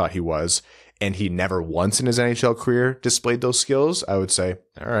player we thought he was, and he never once in his NHL career displayed those skills, I would say,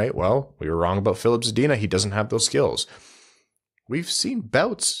 all right, well, we were wrong about Filip Zadina. He doesn't have those skills. We've seen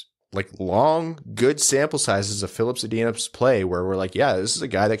bouts, like long, good sample sizes of Filip Zadina's play where we're like, yeah, this is a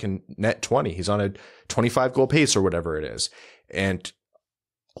guy that can net 20. He's on a 25 goal pace or whatever it is. And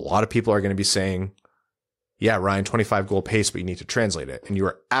a lot of people are going to be saying, yeah, Ryan, 25 goal pace, but you need to translate it. And you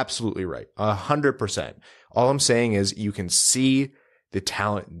are absolutely right. 100%. All I'm saying is you can see the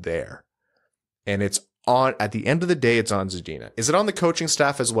talent there. And it's on, at the end of the day, it's on Zadina. Is it on the coaching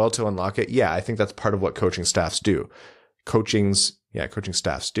staff as well to unlock it? Yeah, I think that's part of what coaching staffs do. Coaching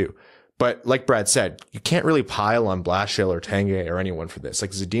staffs do. But like Brad said, you can't really pile on Blashill or Tanguay or anyone for this. Like,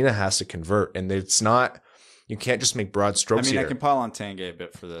 Zadina has to convert, and it's not, you can't just make broad strokes here. I can pile on Tanguay a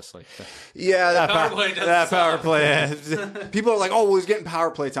bit for this. Like, yeah, that power play. People are like, oh, well, he's getting power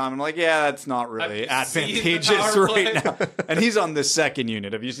play time. I'm like, yeah, that's not really advantageous right now. And he's on the second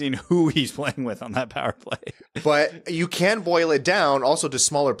unit. Have you seen who he's playing with on that power play? But you can boil it down also to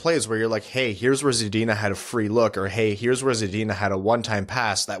smaller plays where you're like, hey, here's where Zadina had a free look, or hey, here's where Zadina had a one-time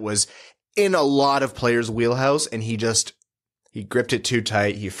pass that was in a lot of players' wheelhouse, and he gripped it too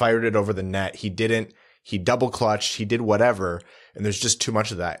tight. He fired it over the net. He double clutched, he did whatever, and there's just too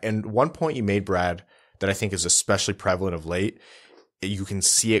much of that. And one point you made, Brad, that I think is especially prevalent of late, you can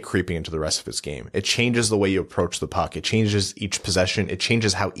see it creeping into the rest of his game. It changes the way you approach the puck. It changes each possession. It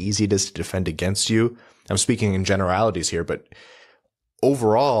changes how easy it is to defend against you. I'm speaking in generalities here, but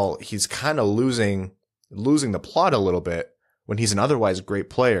overall, he's kind of losing the plot a little bit when he's an otherwise great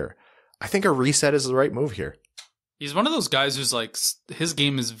player. I think a reset is the right move here. He's one of those guys who's like, his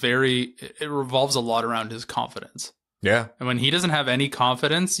game is it revolves a lot around his confidence. Yeah. And when he doesn't have any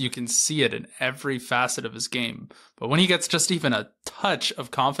confidence, you can see it in every facet of his game. But when he gets just even a touch of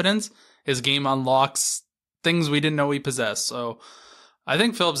confidence, his game unlocks things we didn't know he possessed. So I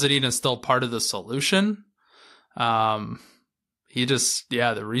think Filip Zadina is still part of the solution. The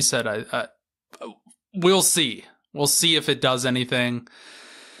reset, we'll see. We'll see if it does anything.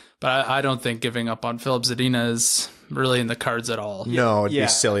 But I don't think giving up on Filip Zadina is really in the cards at all. No, it'd be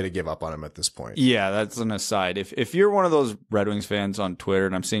silly to give up on him at this point. Yeah, that's an aside. If you're one of those Red Wings fans on Twitter,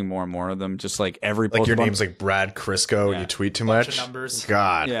 and I'm seeing more and more of them, just like every post, like your name's like Brad Crisco, and you tweet too much. Numbers.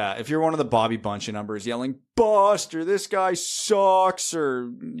 God. Yeah, if you're one of the Bobby Bunch of numbers yelling "bust" or "this guy sucks"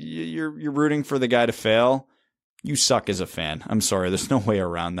 or you're rooting for the guy to fail, you suck as a fan. I'm sorry, there's no way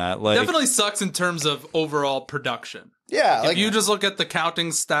around that. Like, definitely sucks in terms of overall production. Yeah, if you just look at the counting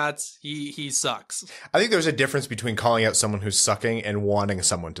stats, he sucks. I think there's a difference between calling out someone who's sucking and wanting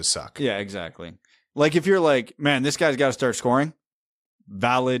someone to suck. Yeah, exactly. Like if you're like, man, this guy's got to start scoring,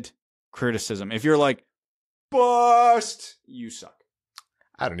 valid criticism. If you're like, bust, you suck.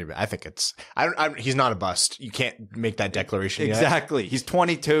 I think it's. He's not a bust. You can't make that declaration yet. Exactly. He's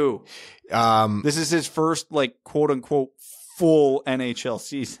 22. This is his first, like, quote unquote, full NHL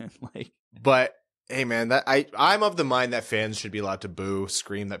season. Like, but. Hey man, I'm of the mind that fans should be allowed to boo,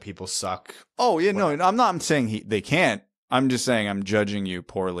 scream that people suck. Oh yeah, no, I'm not saying they can't. I'm just saying I'm judging you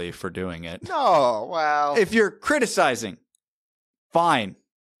poorly for doing it. No, well, if you're criticizing, fine.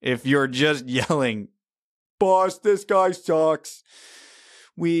 If you're just yelling, "Boss, this guy sucks,"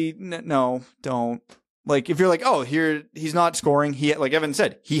 no, don't. Like if you're like, oh, here he's not scoring. He, like Evan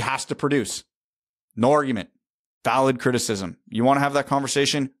said, he has to produce. No argument. Valid criticism. You want to have that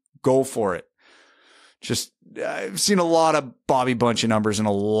conversation? Go for it. Just, I've seen a lot of Bobby Bunch of numbers and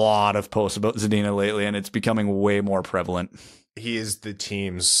a lot of posts about Zadina lately, and it's becoming way more prevalent. He is the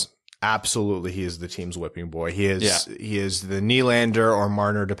team's, absolutely, he is the team's whipping boy. He is the Nylander or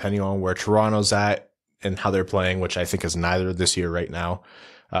Marner, depending on where Toronto's at and how they're playing, which I think is neither this year right now.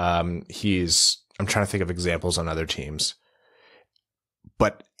 I'm trying to think of examples on other teams.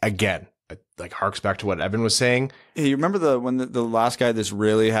 But again, like harks back to what Evan was saying. Hey, you remember when the last guy this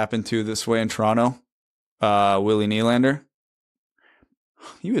really happened to this way in Toronto? Willie Nylander.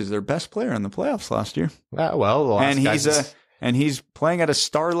 He was their best player in the playoffs last year. And he's playing at a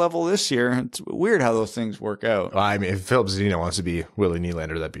star level this year. It's weird how those things work out. Well, I mean, if Filip Zadina wants to be Willie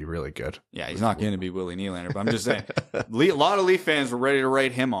Nylander, that'd be really good. Yeah, he's not going to be Willie Nylander, but I'm just saying, a lot of Leaf fans were ready to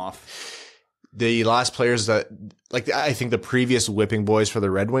write him off. The last players that, like, I think the previous whipping boys for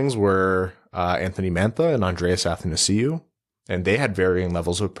the Red Wings were Anthony Mantha and Andreas Athanasiou, and they had varying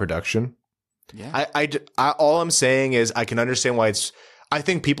levels of production. Yeah. All I'm saying is I can understand why I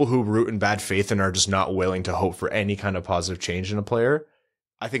think people who root in bad faith and are just not willing to hope for any kind of positive change in a player,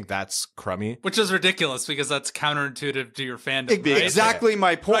 I think that's crummy. Which is ridiculous because that's counterintuitive to your fandom. Right? Exactly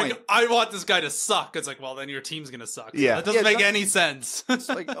my point. Like, I want this guy to suck. It's like, well, then your team's going to suck. Yeah. That doesn't make any sense. It's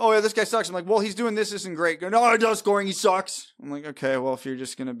like, oh, yeah, this guy sucks. I'm like, well, he's doing this isn't great. No, he's not scoring. He sucks. I'm like, okay, well, if you're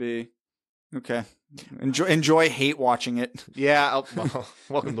just going to be... Okay. Enjoy hate watching it. Yeah.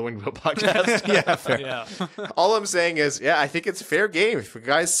 Welcome to the Wingbill podcast. Yeah, fair. Yeah. All I'm saying is, I think it's fair game. If a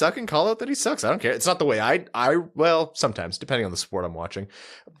guy's sucking, call out that he sucks. I don't care. It's not the way well, sometimes, depending on the sport I'm watching,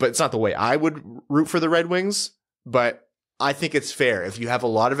 but it's not the way I would root for the Red Wings. But I think it's fair. If you have a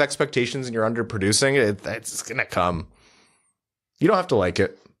lot of expectations and you're underproducing, it's going to come. You don't have to like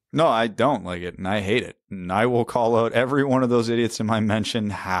it. No, I don't like it, and I hate it. And I will call out every one of those idiots in my mention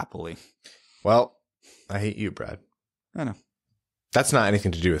happily. Well, I hate you, Brad. I know. That's not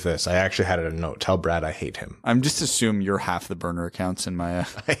anything to do with this. I actually had it a note. Tell Brad I hate him. I'm just assuming you're half the burner accounts in my...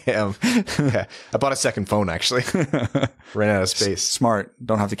 I am. Yeah. I bought a second phone, actually. Ran out of space. Smart.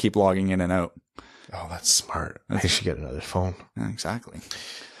 Don't have to keep logging in and out. Oh, that's smart. I should get another phone. Yeah, exactly.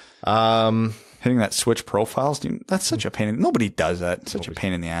 Hitting that switch profiles, dude, that's such a pain. Nobody does that. It's such a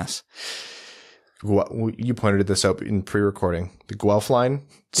pain in the ass. You pointed this out in pre-recording. The Guelph line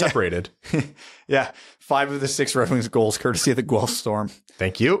separated. Yeah. 5 of the 6 Red Wings goals courtesy of the Guelph Storm.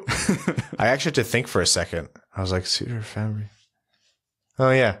 Thank you. I actually had to think for a second. I was like, Suter, Fabry. Oh,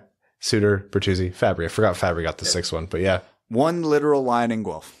 yeah. Suter, Bertuzzi, Fabry. I forgot Fabry got the 6th one, but yeah. One literal line in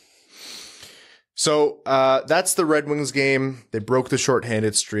Guelph. So that's the Red Wings game. They broke the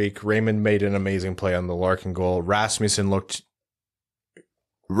shorthanded streak. Raymond made an amazing play on the Larkin goal. Rasmussen looked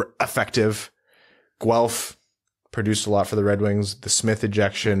effective. Guelph produced a lot for the Red Wings. The Smith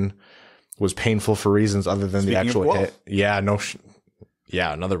ejection was painful for reasons other than the actual hit. Yeah,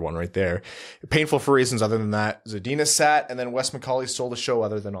 another one right there. Painful for reasons other than that. Zadina sat, and then Wes McCauley stole the show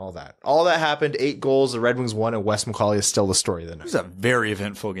other than all that. All that happened, 8 goals, the Red Wings won, and Wes McCauley is still the story of the night. It was a very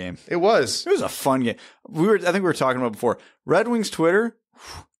eventful game. It was. It was a fun game. I think we were talking about before. Red Wings Twitter,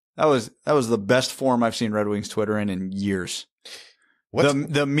 that was the best form I've seen Red Wings Twitter in years.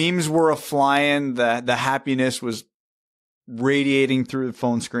 The memes were a-flying. The happiness was radiating through the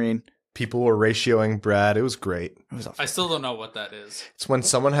phone screen. People were ratioing Brad. It was great. I still don't know what that is. It's when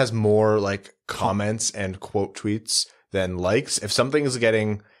someone has more like comments and quote tweets than likes. If something is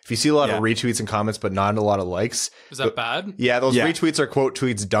getting, if you see a lot of retweets and comments, but not a lot of likes. Is that bad? Yeah, those retweets are quote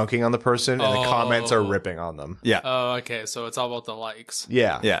tweets dunking on the person and the comments are ripping on them. Yeah. Oh, okay. So it's all about the likes.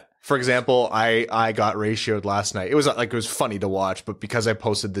 Yeah. Yeah. For example, I got ratioed last night. It was funny to watch, but because I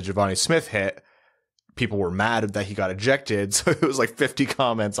posted the Givani Smith hit, people were mad that he got ejected. So it was like 50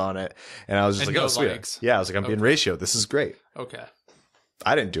 comments on it. And I was just no sweet. likes. Yeah, I was like, I'm being ratioed. This is great. Okay.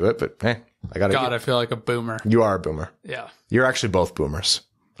 I didn't do it, but hey, I got it. God, I feel like a boomer. You are a boomer. Yeah. You're actually both boomers.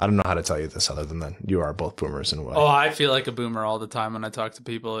 I don't know how to tell you this other than that. You are both boomers in a way. Oh, I feel like a boomer all the time when I talk to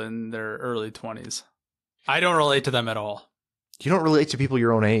people in their early 20s. I don't relate to them at all. You don't relate to people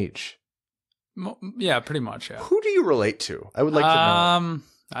your own age. Yeah, pretty much, yeah. Who do you relate to? I would like to know.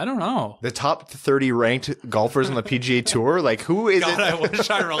 I don't know. The top 30 ranked golfers on the PGA Tour? Like, who is God, it? I wish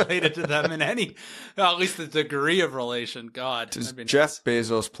I related to them in any, at least the degree of relation. God. Does Jeff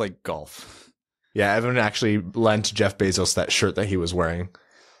Bezos play golf? Yeah, Evan actually lent Jeff Bezos that shirt that he was wearing.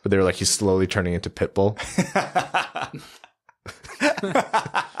 But they were like, he's slowly turning into Pitbull.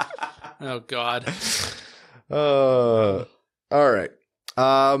 Oh, God. All right.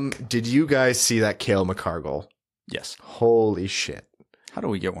 Did you guys see that Cale Makar goal? Yes. Holy shit. How do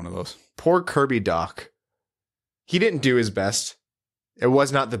we get one of those? Poor Kirby Dach. He didn't do his best. It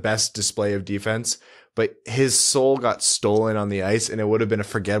was not the best display of defense, but his soul got stolen on the ice, and it would have been a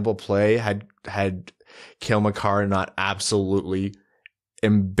forgettable play had Cale Makar not absolutely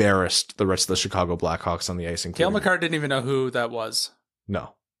embarrassed the rest of the Chicago Blackhawks on the ice. Cale Makar didn't even know who that was.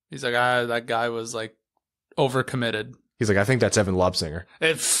 No. He's like, that guy was like overcommitted. He's like, I think that's Evan Lobsinger.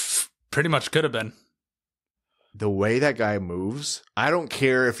 It pretty much could have been. The way that guy moves, I don't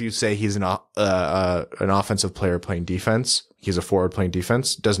care if you say he's an offensive player playing defense. He's a forward playing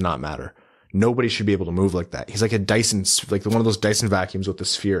defense. Does not matter. Nobody should be able to move like that. He's like a Dyson, like one of those Dyson vacuums with the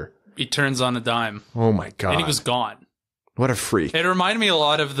sphere. He turns on a dime. Oh my God. And he was gone. What a freak. It reminded me a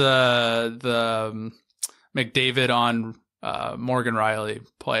lot of the McDavid on Morgan Riley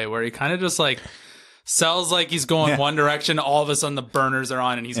play, where he kind of just like sells like he's going one direction. All of a sudden the burners are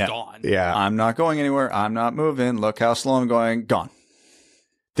on and he's gone. Yeah. I'm not going anywhere. I'm not moving. Look how slow I'm going. Gone.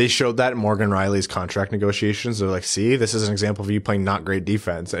 They showed that in Morgan Riley's contract negotiations. They're like, see, this is an example of you playing not great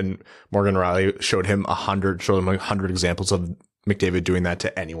defense. And Morgan Riley showed him 100 examples of McDavid doing that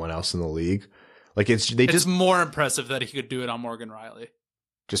to anyone else in the league. Like it's more impressive that he could do it on Morgan Riley.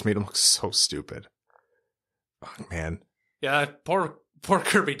 Just made him look so stupid. Oh, man. Yeah, poor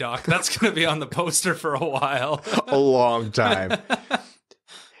Kirby Dach. That's going to be on the poster for a while. A long time.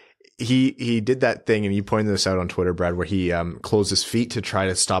 He did that thing, and you pointed this out on Twitter, Brad, where he closed his feet to try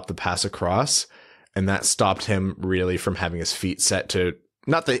to stop the pass across, and that stopped him really from having his feet set to.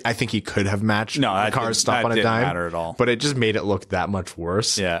 Not that I think he could have matched Makar's stop on a dime, matter at all. But it just made it look that much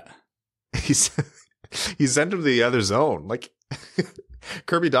worse. Yeah, he sent him to the other zone. Like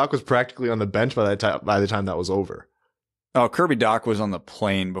Kirby Dach was practically on the bench by the time that was over. Oh, Kirby Dach was on the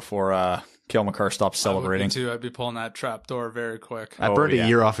plane before Cale Makar stopped celebrating. I would be too. I'd be pulling that trap door very quick. I burned a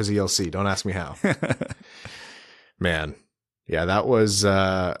year off his ELC. Don't ask me how. Man. Yeah, that was...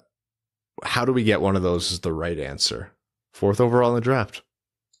 how do we get one of those is the right answer. 4th overall in the draft.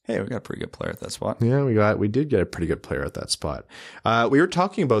 Hey, we got a pretty good player at that spot. Yeah, we did get a pretty good player at that spot. We were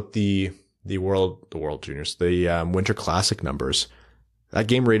talking about the World Juniors, the Winter Classic numbers. That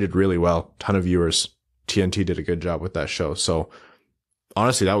game rated really well. Ton of viewers. TNT did a good job with that show. So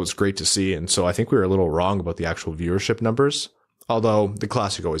honestly, that was great to see. And so I think we were a little wrong about the actual viewership numbers. Although the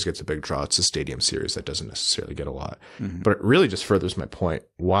Classic always gets a big draw. It's a stadium series that doesn't necessarily get a lot. Mm-hmm. But it really just furthers my point.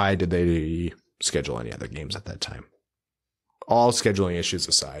 Why did they schedule any other games at that time? All scheduling issues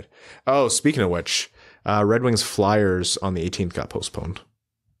aside. Oh, speaking of which, Red Wings Flyers on the 18th got postponed.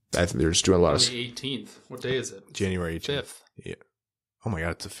 I think they're just doing a lot of... The 18th? What day is it? January 18th. 5th. Yeah. Oh my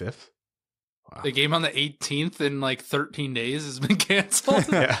God, it's the 5th? Wow. The game on the 18th in like 13 days has been canceled.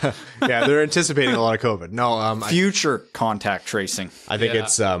 Yeah, they're anticipating a lot of COVID. No, future contact tracing. I think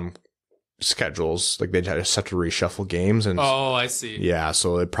it's schedules. Like they just have to reshuffle games, and I see. Yeah,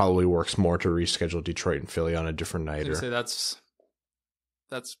 so it probably works more to reschedule Detroit and Philly on a different night. Say that's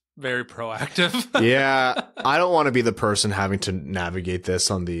very proactive. Yeah, I don't want to be the person having to navigate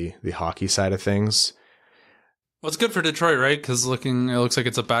this on the hockey side of things. Well, it's good for Detroit, right? Because it looks like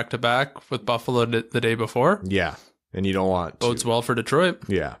it's a back-to-back with Buffalo the day before. Yeah, and you don't want to. Bodes well for Detroit.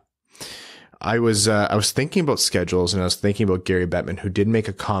 Yeah. I was thinking about schedules, and I was thinking about Gary Bettman, who did make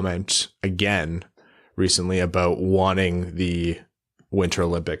a comment again recently about wanting the Winter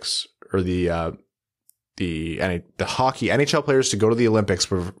Olympics or the the hockey NHL players to go to the Olympics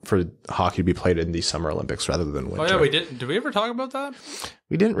for hockey to be played in the Summer Olympics rather than winter. Oh yeah, we did. Did we ever talk about that?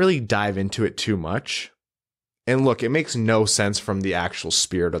 We didn't really dive into it too much. And look, it makes no sense from the actual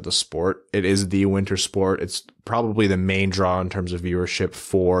spirit of the sport. It is the winter sport. It's probably the main draw in terms of viewership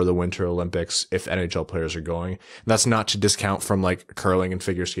for the Winter Olympics if NHL players are going. And that's not to discount from like curling and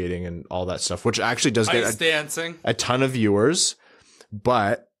figure skating and all that stuff, which actually does get dancing a ton of viewers.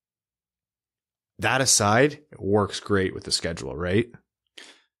 But that aside, it works great with the schedule, right?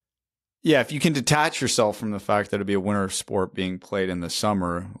 Yeah, if you can detach yourself from the fact that it'd be a winter sport being played in the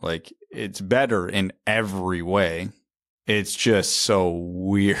summer, like it's better in every way. It's just so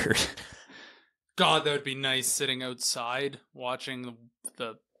weird. God, that would be nice sitting outside watching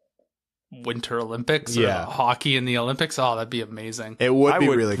the Winter Olympics or hockey in the Olympics. Oh, that'd be amazing. It would be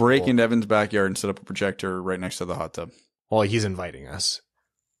really cool. Break into Evan's backyard and set up a projector right next to the hot tub. Well, he's inviting us.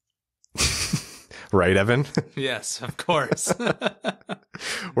 Right, Evan? Yes, of course.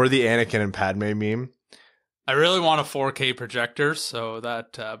 We're the Anakin and Padme meme. I really want a 4K projector, so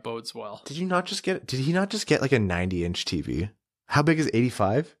that bodes well. Did he not just get like a 90-inch TV? How big is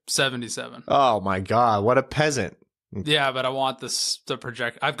 85? 77. Oh my God, what a peasant. Yeah, but I want the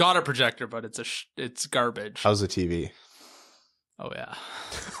projector. I've got a projector, but it's garbage. How's the TV? Oh yeah.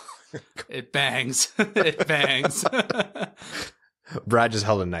 It bangs. It bangs. Brad just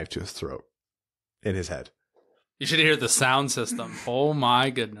held a knife to his throat. In his head. You should hear the sound system. Oh my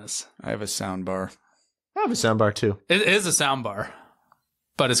goodness. I have a sound bar. I have a sound bar too. It is a sound bar,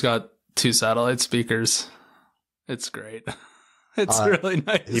 but it's got 2 satellite speakers. It's great. It's really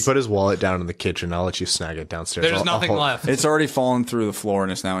nice. He put his wallet down in the kitchen. I'll let you snag it downstairs. There's nothing left. It's already fallen through the floor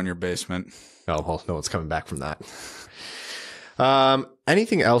and it's now in your basement. Oh, well, no one's coming back from that.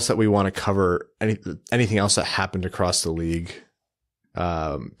 Anything else that we want to cover? Anything else that happened across the league?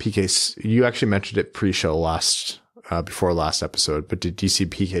 PK, you actually mentioned it pre-show before last episode, but did you see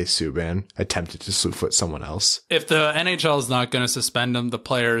PK Subban attempted to slew-foot someone else? If the NHL is not going to suspend him, the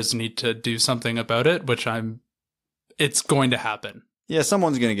players need to do something about it, which it's going to happen. Yeah,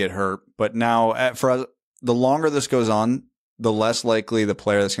 someone's going to get hurt, but now for us, the longer this goes on, the less likely the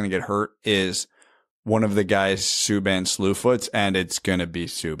player that's going to get hurt is one of the guys Subban slew-foots, and it's going to be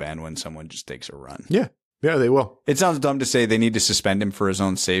Subban when someone just takes a run. Yeah. Yeah, they will. It sounds dumb to say they need to suspend him for his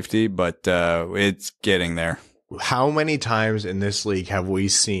own safety, but it's getting there. How many times in this league have we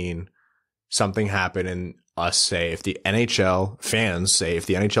seen something happen and us say, if the NHL fans say, if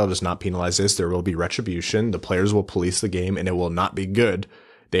the NHL does not penalize this, there will be retribution. The players will police the game and it will not be good.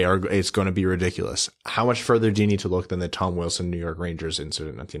 It's going to be ridiculous. How much further do you need to look than the Tom Wilson New York Rangers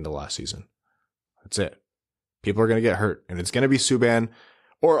incident at the end of last season? That's it. People are going to get hurt and it's going to be Subban.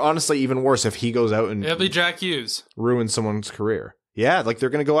 Or honestly, even worse, if he goes out and it'll be Jack Hughes, ruins someone's career. Yeah, like they're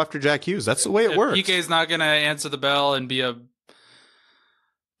going to go after Jack Hughes. That's the way it works. PK's not going to answer the bell and be a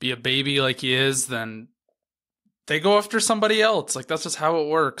baby like he is, then they go after somebody else. Like that's just how it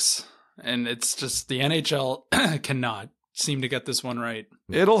works. And it's just the NHL cannot seem to get this one right.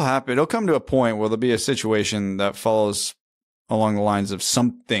 It'll happen. It'll come to a point where there'll be a situation that follows along the lines of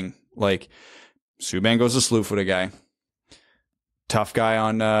something like Subban goes to slew-foot a guy. Tough guy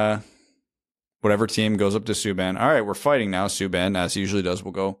on whatever team goes up to Subban. All right, we're fighting now. Subban, as he usually does,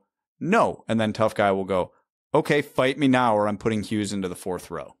 will go, no. And then tough guy will go, okay, fight me now or I'm putting Hughes into the 4th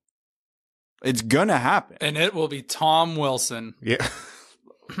row. It's going to happen. And it will be Tom Wilson. Yeah.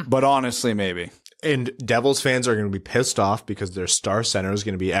 But honestly, maybe. And Devils fans are going to be pissed off because their star center is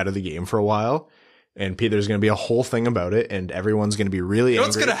going to be out of the game for a while. And there's going to be a whole thing about it, and everyone's going to be really angry.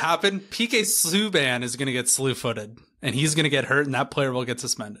 What's going to happen? PK Subban is going to get slew-footed, and he's going to get hurt, and that player will get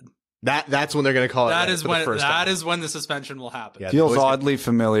suspended. That's when they're going to call it. That is when the suspension will happen. Yeah, feels oddly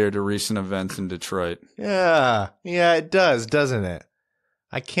familiar to recent events in Detroit. Yeah, it does, doesn't it?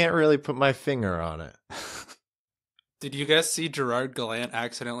 I can't really put my finger on it. Did you guys see Gerard Gallant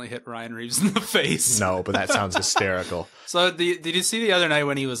accidentally hit Ryan Reeves in the face? No, but that sounds hysterical. So did you see the other night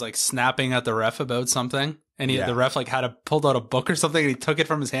when he was like snapping at the ref about something? And the ref like pulled out a book or something and he took it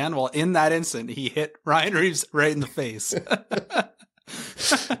from his hand? Well, in that instant, he hit Ryan Reeves right in the face.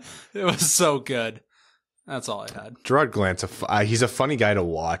 It was so good. That's all I had. Gerard Gallant's he's a funny guy to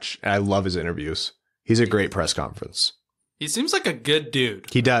watch. And I love his interviews. He's a great press conference. He seems like a good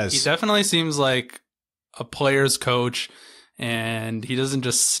dude. He does. He definitely seems like a player's coach, and he doesn't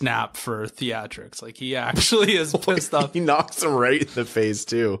just snap for theatrics. Like he actually is pissed off. He knocks him right in the face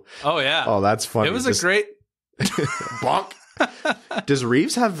too. Oh yeah. Oh, that's funny. It was a great bonk. Does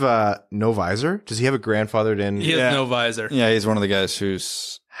Reeves have no visor? Does he have a grandfathered in? He has no visor. Yeah, he's one of the guys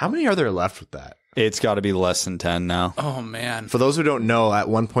who's. How many are there left with that? It's got to be less than 10 now. Oh, man. For those who don't know, at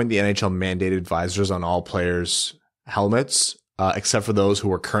one point the NHL mandated visors on all players' helmets, except for those who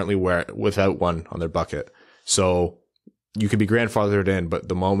were currently without one on their bucket. So you could be grandfathered in, but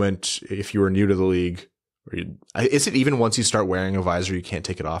the moment, if you were new to the league, is it even once you start wearing a visor, you can't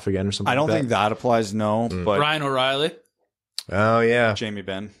take it off again or something? I don't think that applies, no. But Ryan O'Reilly. Oh, yeah. Jamie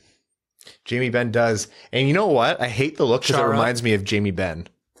Benn. Jamie Benn does. And you know what? I hate the look because it reminds me of Jamie Benn.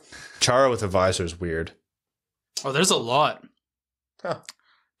 Chara with a visor is weird. Oh, there's a lot. Huh.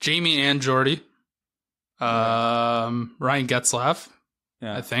 Jamie and Jordy. Ryan Getzlaff,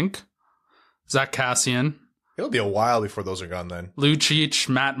 Yeah. I think. Zach Cassian. It'll be a while before those are gone then. Lucic,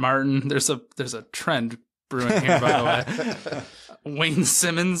 Matt Martin. There's a trend brewing here, by the way. Wayne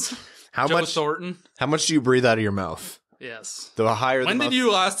Simmons. Joe Thornton. How much do you breathe out of your mouth? Yes. The higher When the did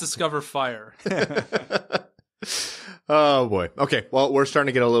you last discover fire? Oh, boy. Okay, well, we're starting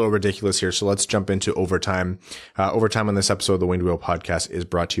to get a little ridiculous here, so let's jump into overtime. Overtime on this episode of the Winged Wheel Podcast is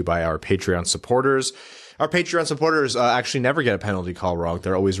brought to you by our Patreon supporters. Our Patreon supporters actually never get a penalty call wrong.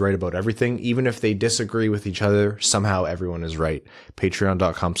 They're always right about everything. Even if they disagree with each other, somehow everyone is right.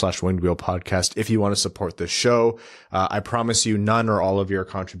 Patreon.com/wingedwheelpodcast if you want to support this show. I promise you none or all of your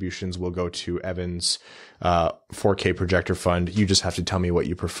contributions will go to Evan's 4K projector fund. You just have to tell me what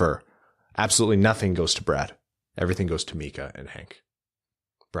you prefer. Absolutely nothing goes to Brad. Everything goes to Mika and Hank.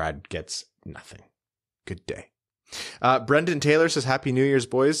 Brad gets nothing. Good day. Brendan Taylor says, Happy New Year's,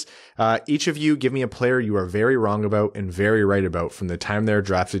 boys. Each of you give me a player you are very wrong about and very right about from the time they're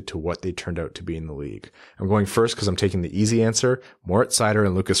drafted to what they turned out to be in the league. I'm going first because I'm taking the easy answer. Moritz Seider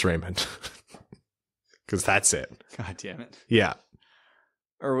and Lucas Raymond. Because that's it. God damn it. Yeah.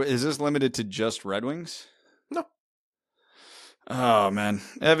 Or is this limited to just Red Wings? No. Oh, man.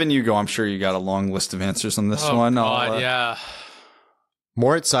 Evan, you go. I'm sure you got a long list of answers on this one. God, yeah.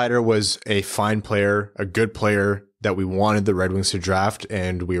 Moritz Seider was a fine player, a good player that we wanted the Red Wings to draft,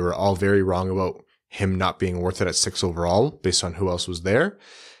 and we were all very wrong about him not being worth it at 6 overall based on who else was there.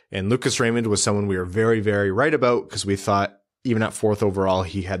 And Lucas Raymond was someone we were very, very right about because we thought even at 4th overall,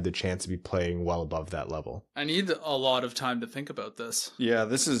 he had the chance to be playing well above that level. I need a lot of time to think about this. Yeah,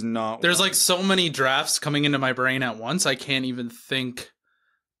 this is not... There's like so many drafts coming into my brain at once, I can't even think...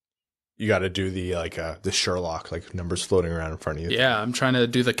 You got to do the Sherlock, like numbers floating around in front of you. Yeah, I'm trying to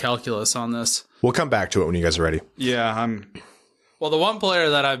do the calculus on this. We'll come back to it when you guys are ready. Yeah, Well, the one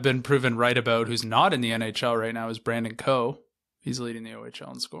player that I've been proven right about who's not in the NHL right now is Brandon Coe. He's leading the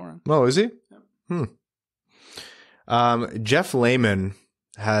OHL in scoring. Oh, is he? Yeah. Jeff Lehman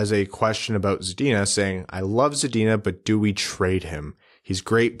has a question about Zadina saying, I love Zadina, but do we trade him? He's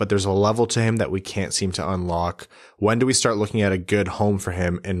great, but there's a level to him that we can't seem to unlock. When do we start looking at a good home for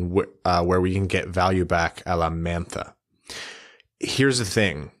him and where we can get value back a la Mantha? Here's the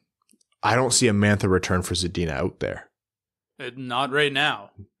thing. I don't see a Mantha return for Zadina out there. Not right now.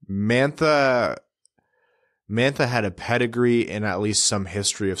 Mantha had a pedigree and at least some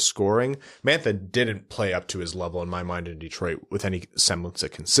history of scoring. Mantha didn't play up to his level in my mind in Detroit with any semblance of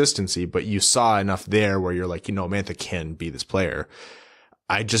consistency, but you saw enough there where you're like, Mantha can be this player.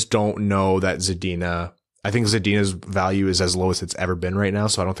 I just don't know that Zadina... I think Zadina's value is as low as it's ever been right now,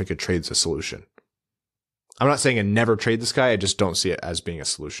 so I don't think a trade's a solution. I'm not saying I never trade this guy, I just don't see it as being a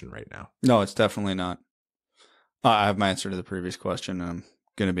solution right now. No, it's definitely not. I have my answer to the previous question, and I'm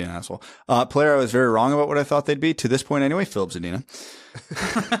going to be an asshole. Player I was very wrong about what I thought they'd be, to this point anyway, Filip Zadina.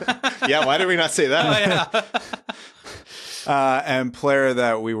 Yeah, why did we not say that? Oh, yeah. And player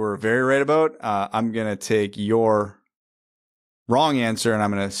that we were very right about, I'm going to take your wrong answer, and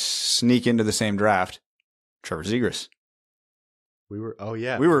I'm going to sneak into the same draft. Trevor Zegras. We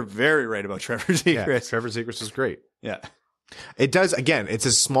were very right about Trevor Zegras. Yeah, Trevor Zegras is great. Yeah. It does, again, it's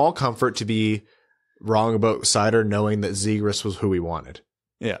a small comfort to be wrong about Seider knowing that Zegras was who we wanted.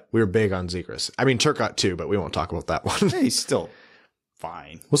 Yeah. We were big on Zegras. I mean, Turcotte too, but we won't talk about that one. He's still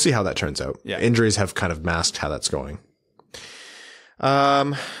fine. We'll see how that turns out. Yeah. Injuries have kind of masked how that's going.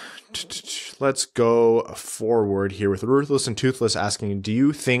 Let's go forward here with Ruthless and Toothless asking, do you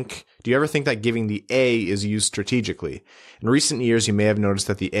ever think that giving the A is used strategically? In recent years, you may have noticed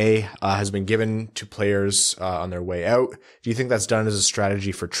that the A has been given to players on their way out. Do you think that's done as a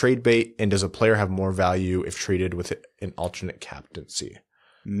strategy for trade bait? And does a player have more value if traded with an alternate captaincy?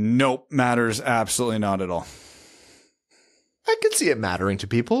 Nope. Matters absolutely not at all. I could see it mattering to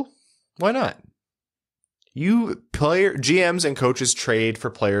people. Why not? GMs and coaches trade for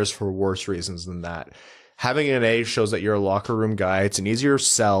players for worse reasons than that. Having an A shows that you're a locker room guy. It's an easier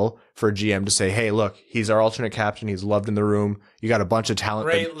sell for a GM to say, hey, look, he's our alternate captain. He's loved in the room. You got a bunch of talent.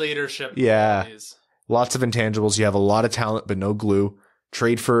 Great leadership. Yeah. Qualities. Lots of intangibles. You have a lot of talent, but no glue.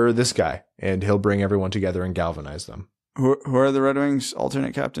 trade for this guy, and he'll bring everyone together and galvanize them. Who are the Red Wings'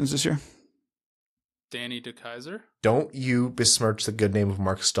 alternate captains this year? Danny DeKeyser. Don't you besmirch the good name of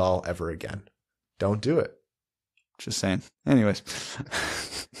Mark Stahl ever again. Don't do it. Just saying. Anyways.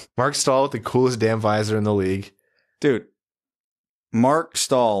 Mark Stahl with the coolest damn visor in the league. Dude, Mark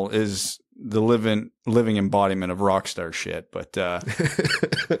Stahl is the living embodiment of rockstar shit, but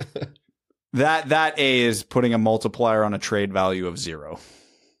that A is putting a multiplier on a trade value of 0.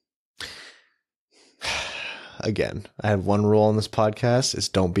 Again, I have one rule on this podcast is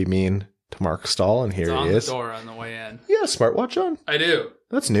don't be mean to Mark Stahl, and here It's he on is. the door on the way in. You got a smartwatch on? I do.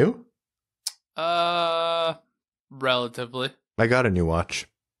 That's new. Relatively. I got a new watch.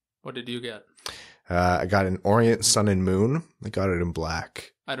 What did you get? I got an Orient Sun and Moon. I got it in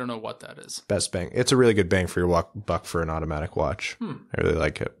black. I don't know what that is. Best bang. It's a really good bang for your buck for an automatic watch. I really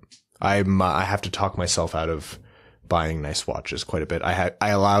like it. I have to talk myself out of buying nice watches quite a bit. I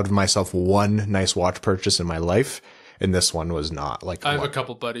allowed myself one nice watch purchase in my life, and this one was not like. I have a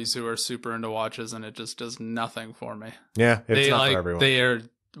couple buddies who are super into watches, and it just does nothing for me. Yeah, it's not for everyone. They are,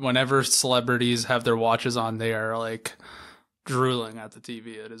 whenever celebrities have their watches on, they are like drooling at the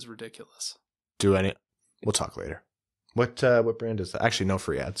TV. It is ridiculous. We'll talk later. What brand is that? Actually, no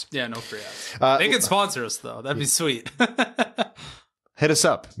free ads. Yeah, no free ads. They can sponsor us though. That'd be sweet. Hit us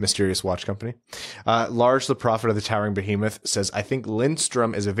up, Mysterious Watch Company. Lars, the prophet of the towering behemoth, says, I think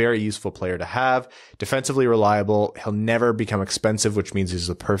Lindstrom is a very useful player to have. Defensively reliable. He'll never become expensive, which means he's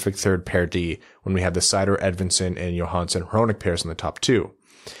the perfect third pair D when we have the Seider, Edvinsson, and Johansson Hronik pairs in the top 2.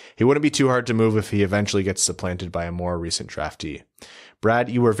 He wouldn't be too hard to move if he eventually gets supplanted by a more recent draftee. Brad,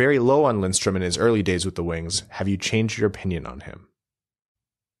 you were very low on Lindstrom in his early days with the Wings. Have you changed your opinion on him?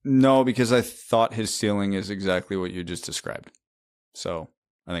 No, because I thought his ceiling is exactly what you just described. So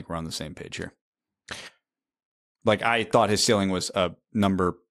I think we're on the same page here. Like, I thought his ceiling was a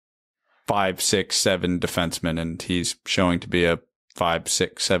number 5, 6, 7 defenseman, and he's showing to be a 5,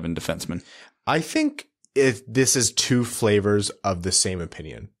 6, 7 defenseman. I think if this is two flavors of the same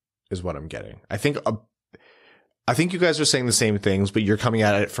opinion is what I'm getting. I think you guys are saying the same things, but you're coming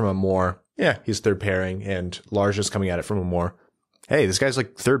at it from a more, he's third pairing, and Lars is coming at it from a more, hey, this guy's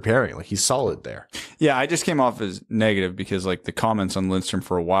like third pairing. Like, he's solid there. Yeah, I just came off as negative because like the comments on Lindstrom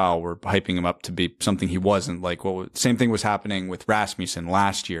for a while were hyping him up to be something he wasn't. Like, same thing was happening with Rasmussen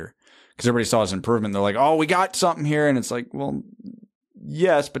last year because everybody saw his improvement. They're like, oh, we got something here. And it's like, well,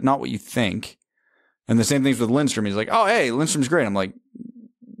 yes, but not what you think. And the same thing's with Lindstrom. He's like, oh, hey, Lindstrom's great. I'm like,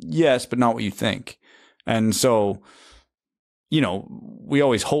 yes, but not what you think. And so, we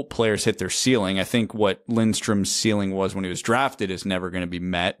always hope players hit their ceiling. I think what Lindstrom's ceiling was when he was drafted is never going to be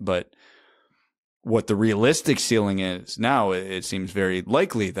met. But what the realistic ceiling is now, it seems very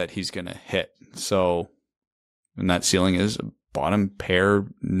likely that he's going to hit. So, and that ceiling is a bottom pair,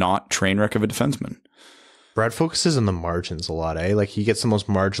 not train wreck of a defenseman. Brad focuses on the margins a lot, eh? Like, he gets the most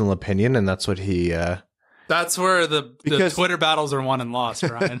marginal opinion, and that's what he... That's where the Twitter battles are won and lost,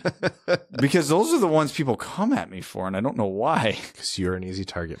 Ryan. Because those are the ones people come at me for, and I don't know why. Because you're an easy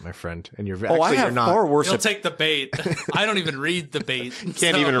target, my friend. And you're I have far worse. You'll take the bait. I don't even read the bait.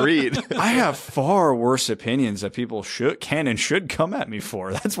 Can't even read. I have far worse opinions that people can and should come at me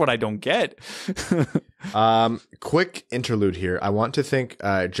for. That's what I don't get. Quick interlude here. I want to thank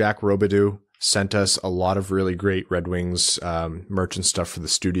Jack Robidoux. Sent us a lot of really great Red Wings merch and stuff for the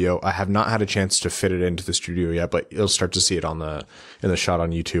studio. I have not had a chance to fit it into the studio yet, but you'll start to see it in the shot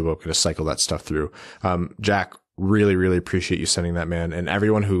on YouTube. I'm going to cycle that stuff through. Jack, really, really appreciate you sending that, man. And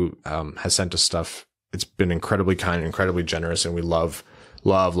everyone who has sent us stuff, it's been incredibly kind, incredibly generous, and we love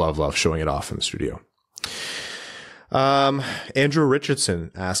showing it off in the studio. Andrew Richardson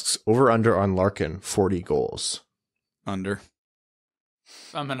asks, over/under on Larkin, 40 goals. Under.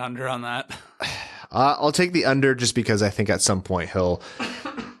 I'm an under on that. I'll take the under just because I think at some point he'll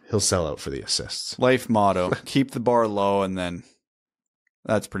sell out for the assists. Life motto: keep the bar low, and then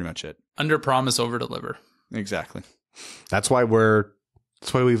that's pretty much it. Under promise, over deliver. Exactly. That's why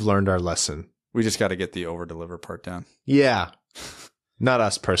we've learned our lesson. We just got to get the over deliver part down. Yeah, not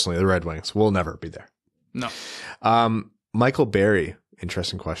us personally. The Red Wings. We'll never be there. No. Michael Barry.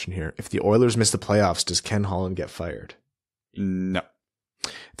 Interesting question here. If the Oilers miss the playoffs, does Ken Holland get fired? No. I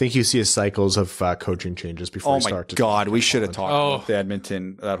think you see a cycles of coaching changes before you start. Oh my God, we should have talked about the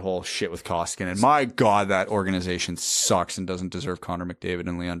Edmonton, that whole shit with Koskinen. My God, that organization sucks and doesn't deserve Connor McDavid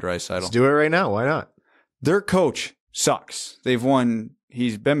and Leon Draisaitl. Let's do it right now. Why not? Their coach sucks. They've won.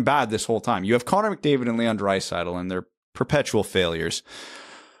 He's been bad this whole time. You have Connor McDavid and Leon Draisaitl, and they're perpetual failures.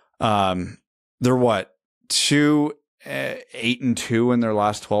 They're what? 8-2 in their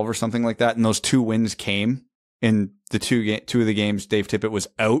last 12 or something like that, and those 2 wins came in the two of the games Dave Tippett was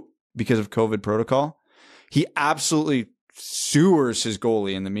out because of COVID protocol. He absolutely sewers his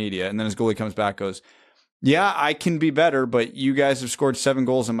goalie in the media. And then his goalie comes back, goes, yeah, I can be better, but you guys have scored 7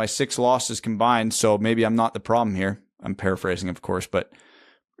 goals in my 6 losses combined. So maybe I'm not the problem here. I'm paraphrasing, of course, but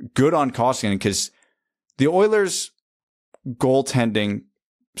good on Koskinen, because the Oilers goaltending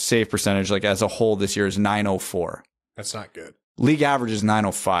save percentage, like as a whole this year, is .904. That's not good. League average is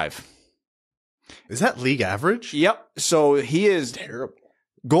 .905. Is that league average? Yep. So he is Terrible.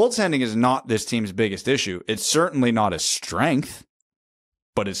 Goaltending is not this team's biggest issue. It's certainly not a strength,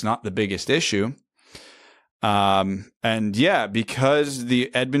 but it's not the biggest issue. And yeah, because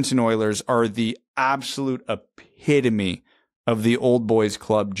the Edmonton Oilers are the absolute epitome of the old boys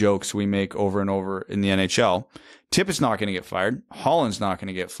club jokes we make over and over in the NHL, Tippett's not going to get fired. Holland's not going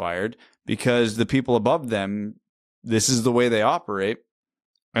to get fired, because the people above them, this is the way they operate.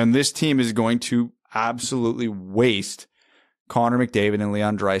 And this team is going to absolutely waste Connor McDavid and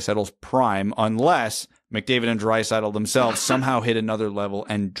Leon Draisaitl's prime, unless McDavid and Draisaitl themselves somehow hit another level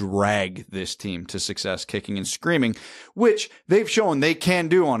and drag this team to success, kicking and screaming, which they've shown they can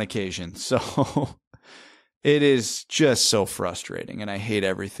do on occasion. So it is just so frustrating, and I hate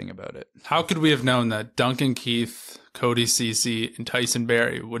everything about it. How could we have known that Duncan Keith, Cody Ceci, and Tyson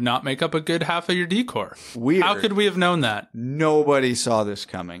Barrie would not make up a good half of your decor? Weird. How could we have known that? Nobody saw this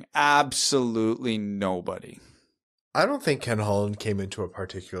coming. Absolutely nobody. I don't think Ken Holland came into a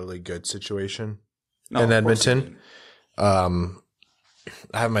particularly good situation No, in of course he Edmonton.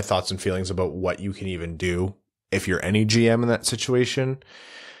 I have my thoughts and feelings about what you can even do if you're any GM in that situation.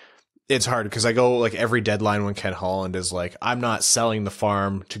 It's hard because I go like every deadline when Ken Holland is like, I'm not selling the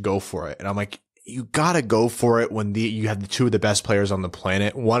farm to go for it. And I'm like, you got to go for it when you have the 2 of the best players on the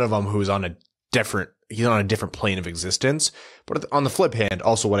planet. One of them who's on a different plane of existence. But on the flip hand,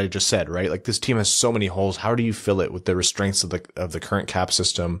 also what I just said, right? Like, this team has so many holes. How do you fill it with the restraints of the current cap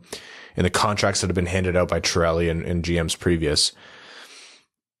system and the contracts that have been handed out by Chiarelli and GMs previous?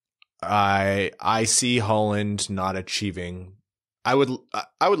 I see Holland not achieving. I would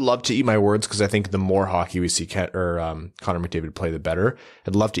love to eat my words, because I think the more hockey we see Connor McDavid play, the better.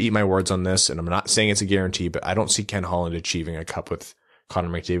 I'd love to eat my words on this, and I'm not saying it's a guarantee, but I don't see Ken Holland achieving a cup with Connor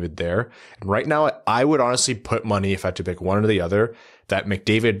McDavid there. And right now, I would honestly put money, if I had to pick one or the other, that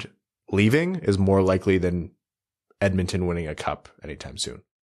McDavid leaving is more likely than Edmonton winning a cup anytime soon.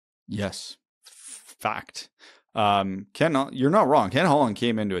 Yes. Fact. Ken, you're not wrong. Ken Holland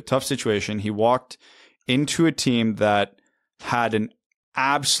came into a tough situation. He walked into a team that had an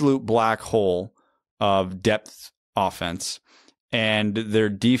absolute black hole of depth offense, and their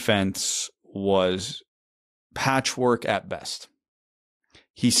defense was patchwork at best.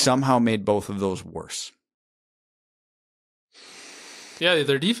 He somehow made both of those worse. Yeah,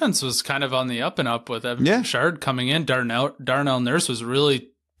 their defense was kind of on the up and up with Evan Bouchard coming in. Darnell Nurse was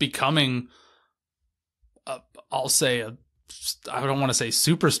really becoming, I'll say, I don't want to say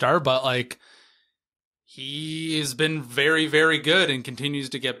superstar, but like, he has been very, very good and continues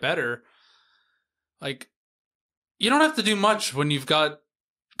to get better. Like, you don't have to do much when you've got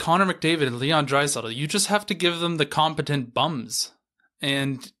Connor McDavid and Leon Draisaitl. You just have to give them the competent bums.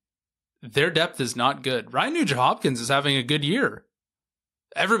 And their depth is not good. Ryan Nugent-Hopkins is having a good year.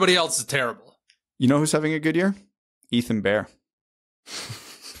 Everybody else is terrible. You know who's having a good year? Ethan Bear.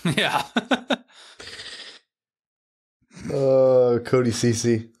 Yeah. Cody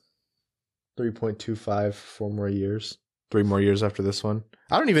Ceci. 3.25, 4 more years. 3 more years after this one.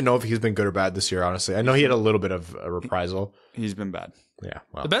 I don't even know if he's been good or bad this year, honestly. I know he had a little bit of a reprisal. He's been bad. Yeah.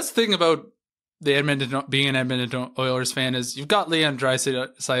 Well. The best thing about being an Edmonton Oilers fan is you've got Leon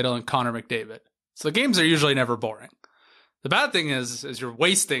Draisaitl and Connor McDavid. So the games are usually never boring. The bad thing is you're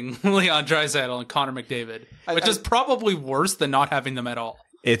wasting Leon Draisaitl and Connor McDavid, which is probably worse than not having them at all.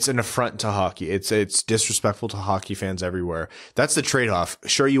 It's an affront to hockey. It's disrespectful to hockey fans everywhere. That's the trade-off.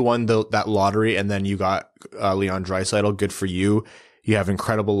 Sure, you won that lottery, and then you got Leon Draisaitl. Good for you. You have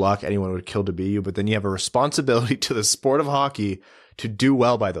incredible luck. Anyone would kill to be you. But then you have a responsibility to the sport of hockey to do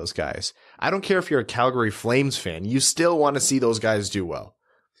well by those guys. I don't care if you're a Calgary Flames fan. You still want to see those guys do well.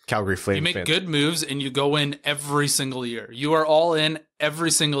 Calgary Flames You make fans. Good moves, and you go in every single year. You are all in every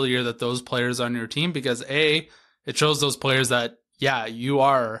single year that those players are on your team, because A, it shows those players that, yeah, you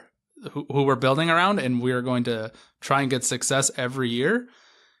are who we're building around, and we are going to try and get success every year.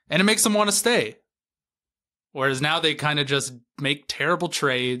 And it makes them want to stay. Whereas now they kind of just make terrible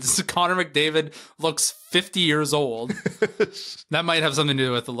trades. Connor McDavid looks 50 years old. That might have something to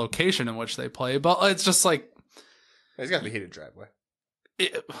do with the location in which they play, but it's just like... He's got the heated driveway.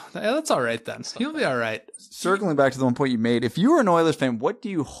 That's all right then. He'll be all right. Circling back to the one point you made, if you were an Oilers fan, what do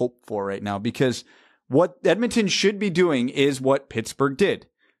you hope for right now? Because What Edmonton should be doing is what Pittsburgh did.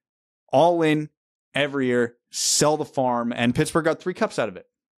 All in every year, sell the farm, and Pittsburgh got 3 cups out of it.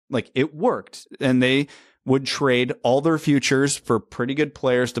 Like, it worked. And they would trade all their futures for pretty good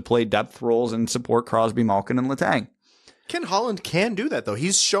players to play depth roles and support Crosby, Malkin, and Letang. Ken Holland can do that, though.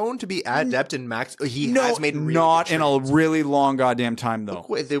 He's shown to be adept in max. He has made really not good in a really long goddamn time, though.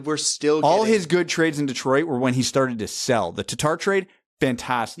 Look, they were still all his good trades in Detroit were when he started to sell. The Tatar trade,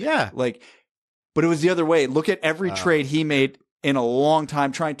 fantastic. Yeah. Like, but it was the other way. Look at every trade he made in a long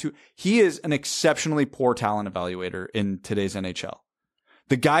time he is an exceptionally poor talent evaluator in today's NHL.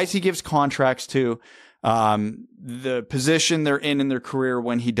 The guys he gives contracts to, the position they're in their career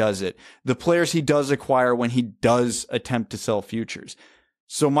when he does it, the players he does acquire when he does attempt to sell futures.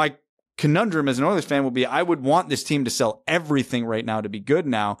 So my conundrum as an Oilers fan will be, I would want this team to sell everything right now to be good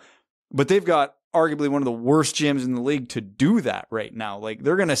now, but they've got arguably one of the worst GMs in the league to do that right now. Like,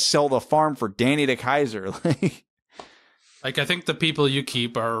 they're going to sell the farm for Danny DeKeyser. Like, I think the people you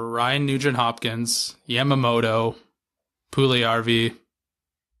keep are Ryan Nugent-Hopkins, Yamamoto, Puljujarvi.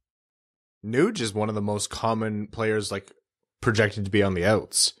 Nuge is one of the most common players, like, projected to be on the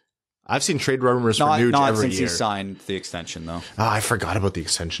outs. I've seen trade rumors for Nuge every year. Not since he signed the extension, though. Oh, I forgot about the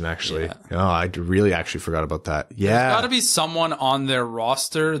extension, actually. Yeah. Oh, I really actually forgot about that. Yeah. There's got to be someone on their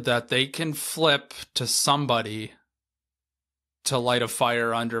roster that they can flip to somebody to light a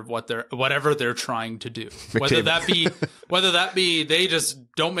fire under whatever they're trying to do. Whether that be they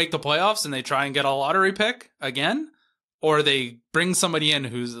just don't make the playoffs and they try and get a lottery pick again, or they bring somebody in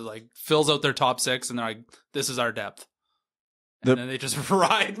who's like fills out their top 6 and they're like, this is our depth. And then they just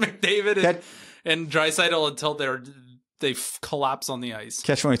ride McDavid and Draisaitl until they collapse on the ice.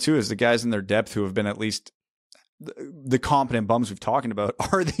 Catch-22 is the guys in their depth who have been at least the competent bums we've talking about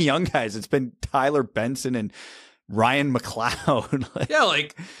are the young guys. It's been Tyler Benson and Ryan McLeod.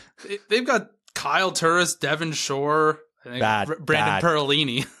 They've got Kyle Turris, Devin Shore, Brandon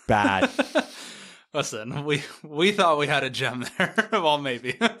Perlini. Bad. Listen, we thought we had a gem there. Well,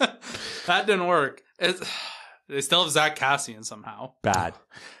 maybe. That didn't work. They still have Zach Cassian somehow. Bad.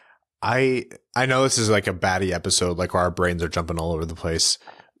 I know this is like a baddie episode, like where our brains are jumping all over the place.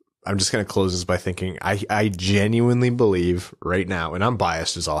 I'm just going to close this by thinking I genuinely believe right now, and I'm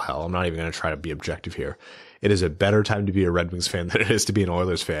biased as all hell. I'm not even going to try to be objective here. It is a better time to be a Red Wings fan than it is to be an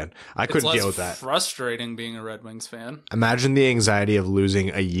Oilers fan. I couldn't deal with that. It's frustrating being a Red Wings fan. Imagine the anxiety of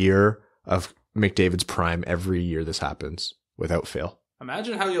losing a year of McDavid's prime every year this happens without fail.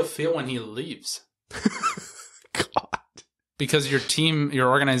 Imagine how you'll feel when he leaves. God. Because your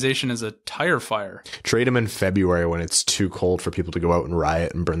organization is a tire fire. Trade him in February when it's too cold for people to go out and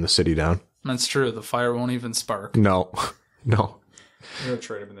riot and burn the city down. That's true. The fire won't even spark. No. We're going to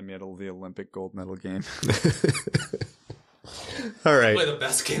trade him in the middle of the Olympic gold medal game. All right. Play the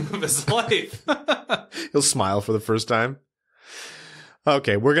best game of his life. He'll smile for the first time.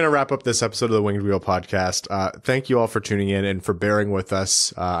 Okay, we're going to wrap up this episode of the Winged Wheel podcast. Thank you all for tuning in and for bearing with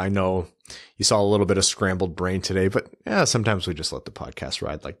us. I know you saw a little bit of scrambled brain today, but yeah, sometimes we just let the podcast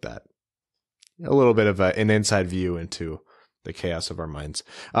ride like that. A little bit of an inside view into the chaos of our minds.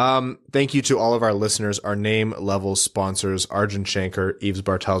 Thank you to all of our listeners, our name level sponsors, Arjun Shankar, Yves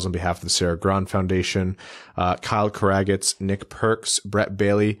Bartels on behalf of the Sarah Grand Foundation, Kyle Karagitz, Nick Perks, Brett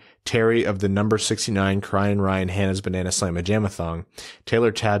Bailey, Terry of the number 69, Cryin' Ryan, Hannah's Banana Slamma Jamathon,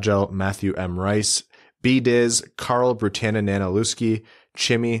 Taylor Tadgel, Matthew M. Rice, B. Diz, Carl Brutana Nanaluski,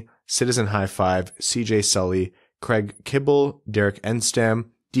 Chimmy, Citizen High Five, CJ Sully, Craig Kibble, Derek Enstam,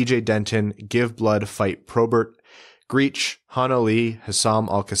 DJ Denton, Give Blood, Fight Probert, Greach, Hana Lee, Hassam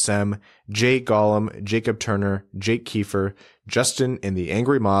Al-Qassem, Jay Gollum, Jacob Turner, Jake Kiefer, Justin and the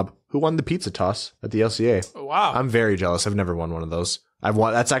Angry Mob, who won the pizza toss at the LCA. Oh, wow. I'm very jealous. I've never won one of those.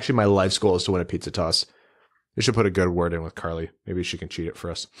 That's actually my life's goal, is to win a pizza toss. We should put a good word in with Carly. Maybe she can cheat it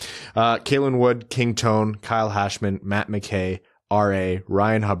for us. Caitlin Wood, King Tone, Kyle Hashman, Matt McKay, R.A.,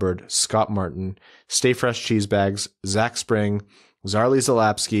 Ryan Hubbard, Scott Martin, Stay Fresh Cheese Bags, Zach Spring, Zarly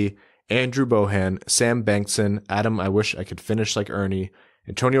Zalapski, Andrew Bohan, Sam Bankson, Adam I Wish I Could Finish Like Ernie,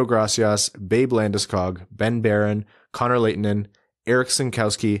 Antonio Gracias, Babe Landeskog, Ben Barron, Connor Leightonen, Eric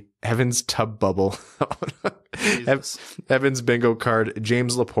Sinkowski, Evans Tub Bubble, Evans Bingo Card,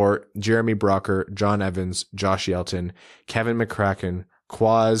 James Laporte, Jeremy Brocker, John Evans, Josh Yelton, Kevin McCracken,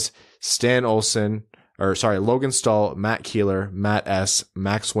 Quaz, Stan Olson, Logan Stahl, Matt Keeler, Matt S.,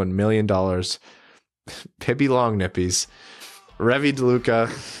 Max $1 million, Pibby Long Nippies, Revi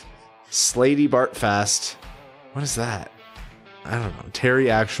DeLuca, Slady Bart Fast. What is that? I don't know. Terry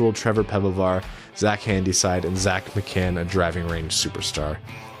Actual, Trevor Pebblevar, Zach Handyside, and Zach McCann, a driving range superstar.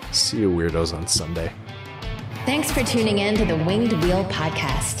 See you weirdos on Sunday. Thanks for tuning in to the Winged Wheel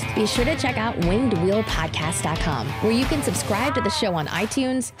Podcast. Be sure to check out wingedwheelpodcast.com, where you can subscribe to the show on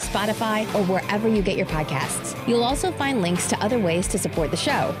iTunes, Spotify, or wherever you get your podcasts. You'll also find links to other ways to support the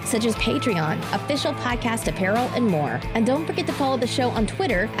show, such as Patreon, official podcast apparel, and more. And don't forget to follow the show on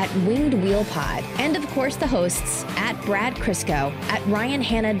Twitter at Winged Wheel Pod. And of course, the hosts at Brad Crisco, at Ryan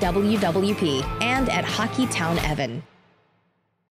Hanna WWP, and at Hockey Town Evan.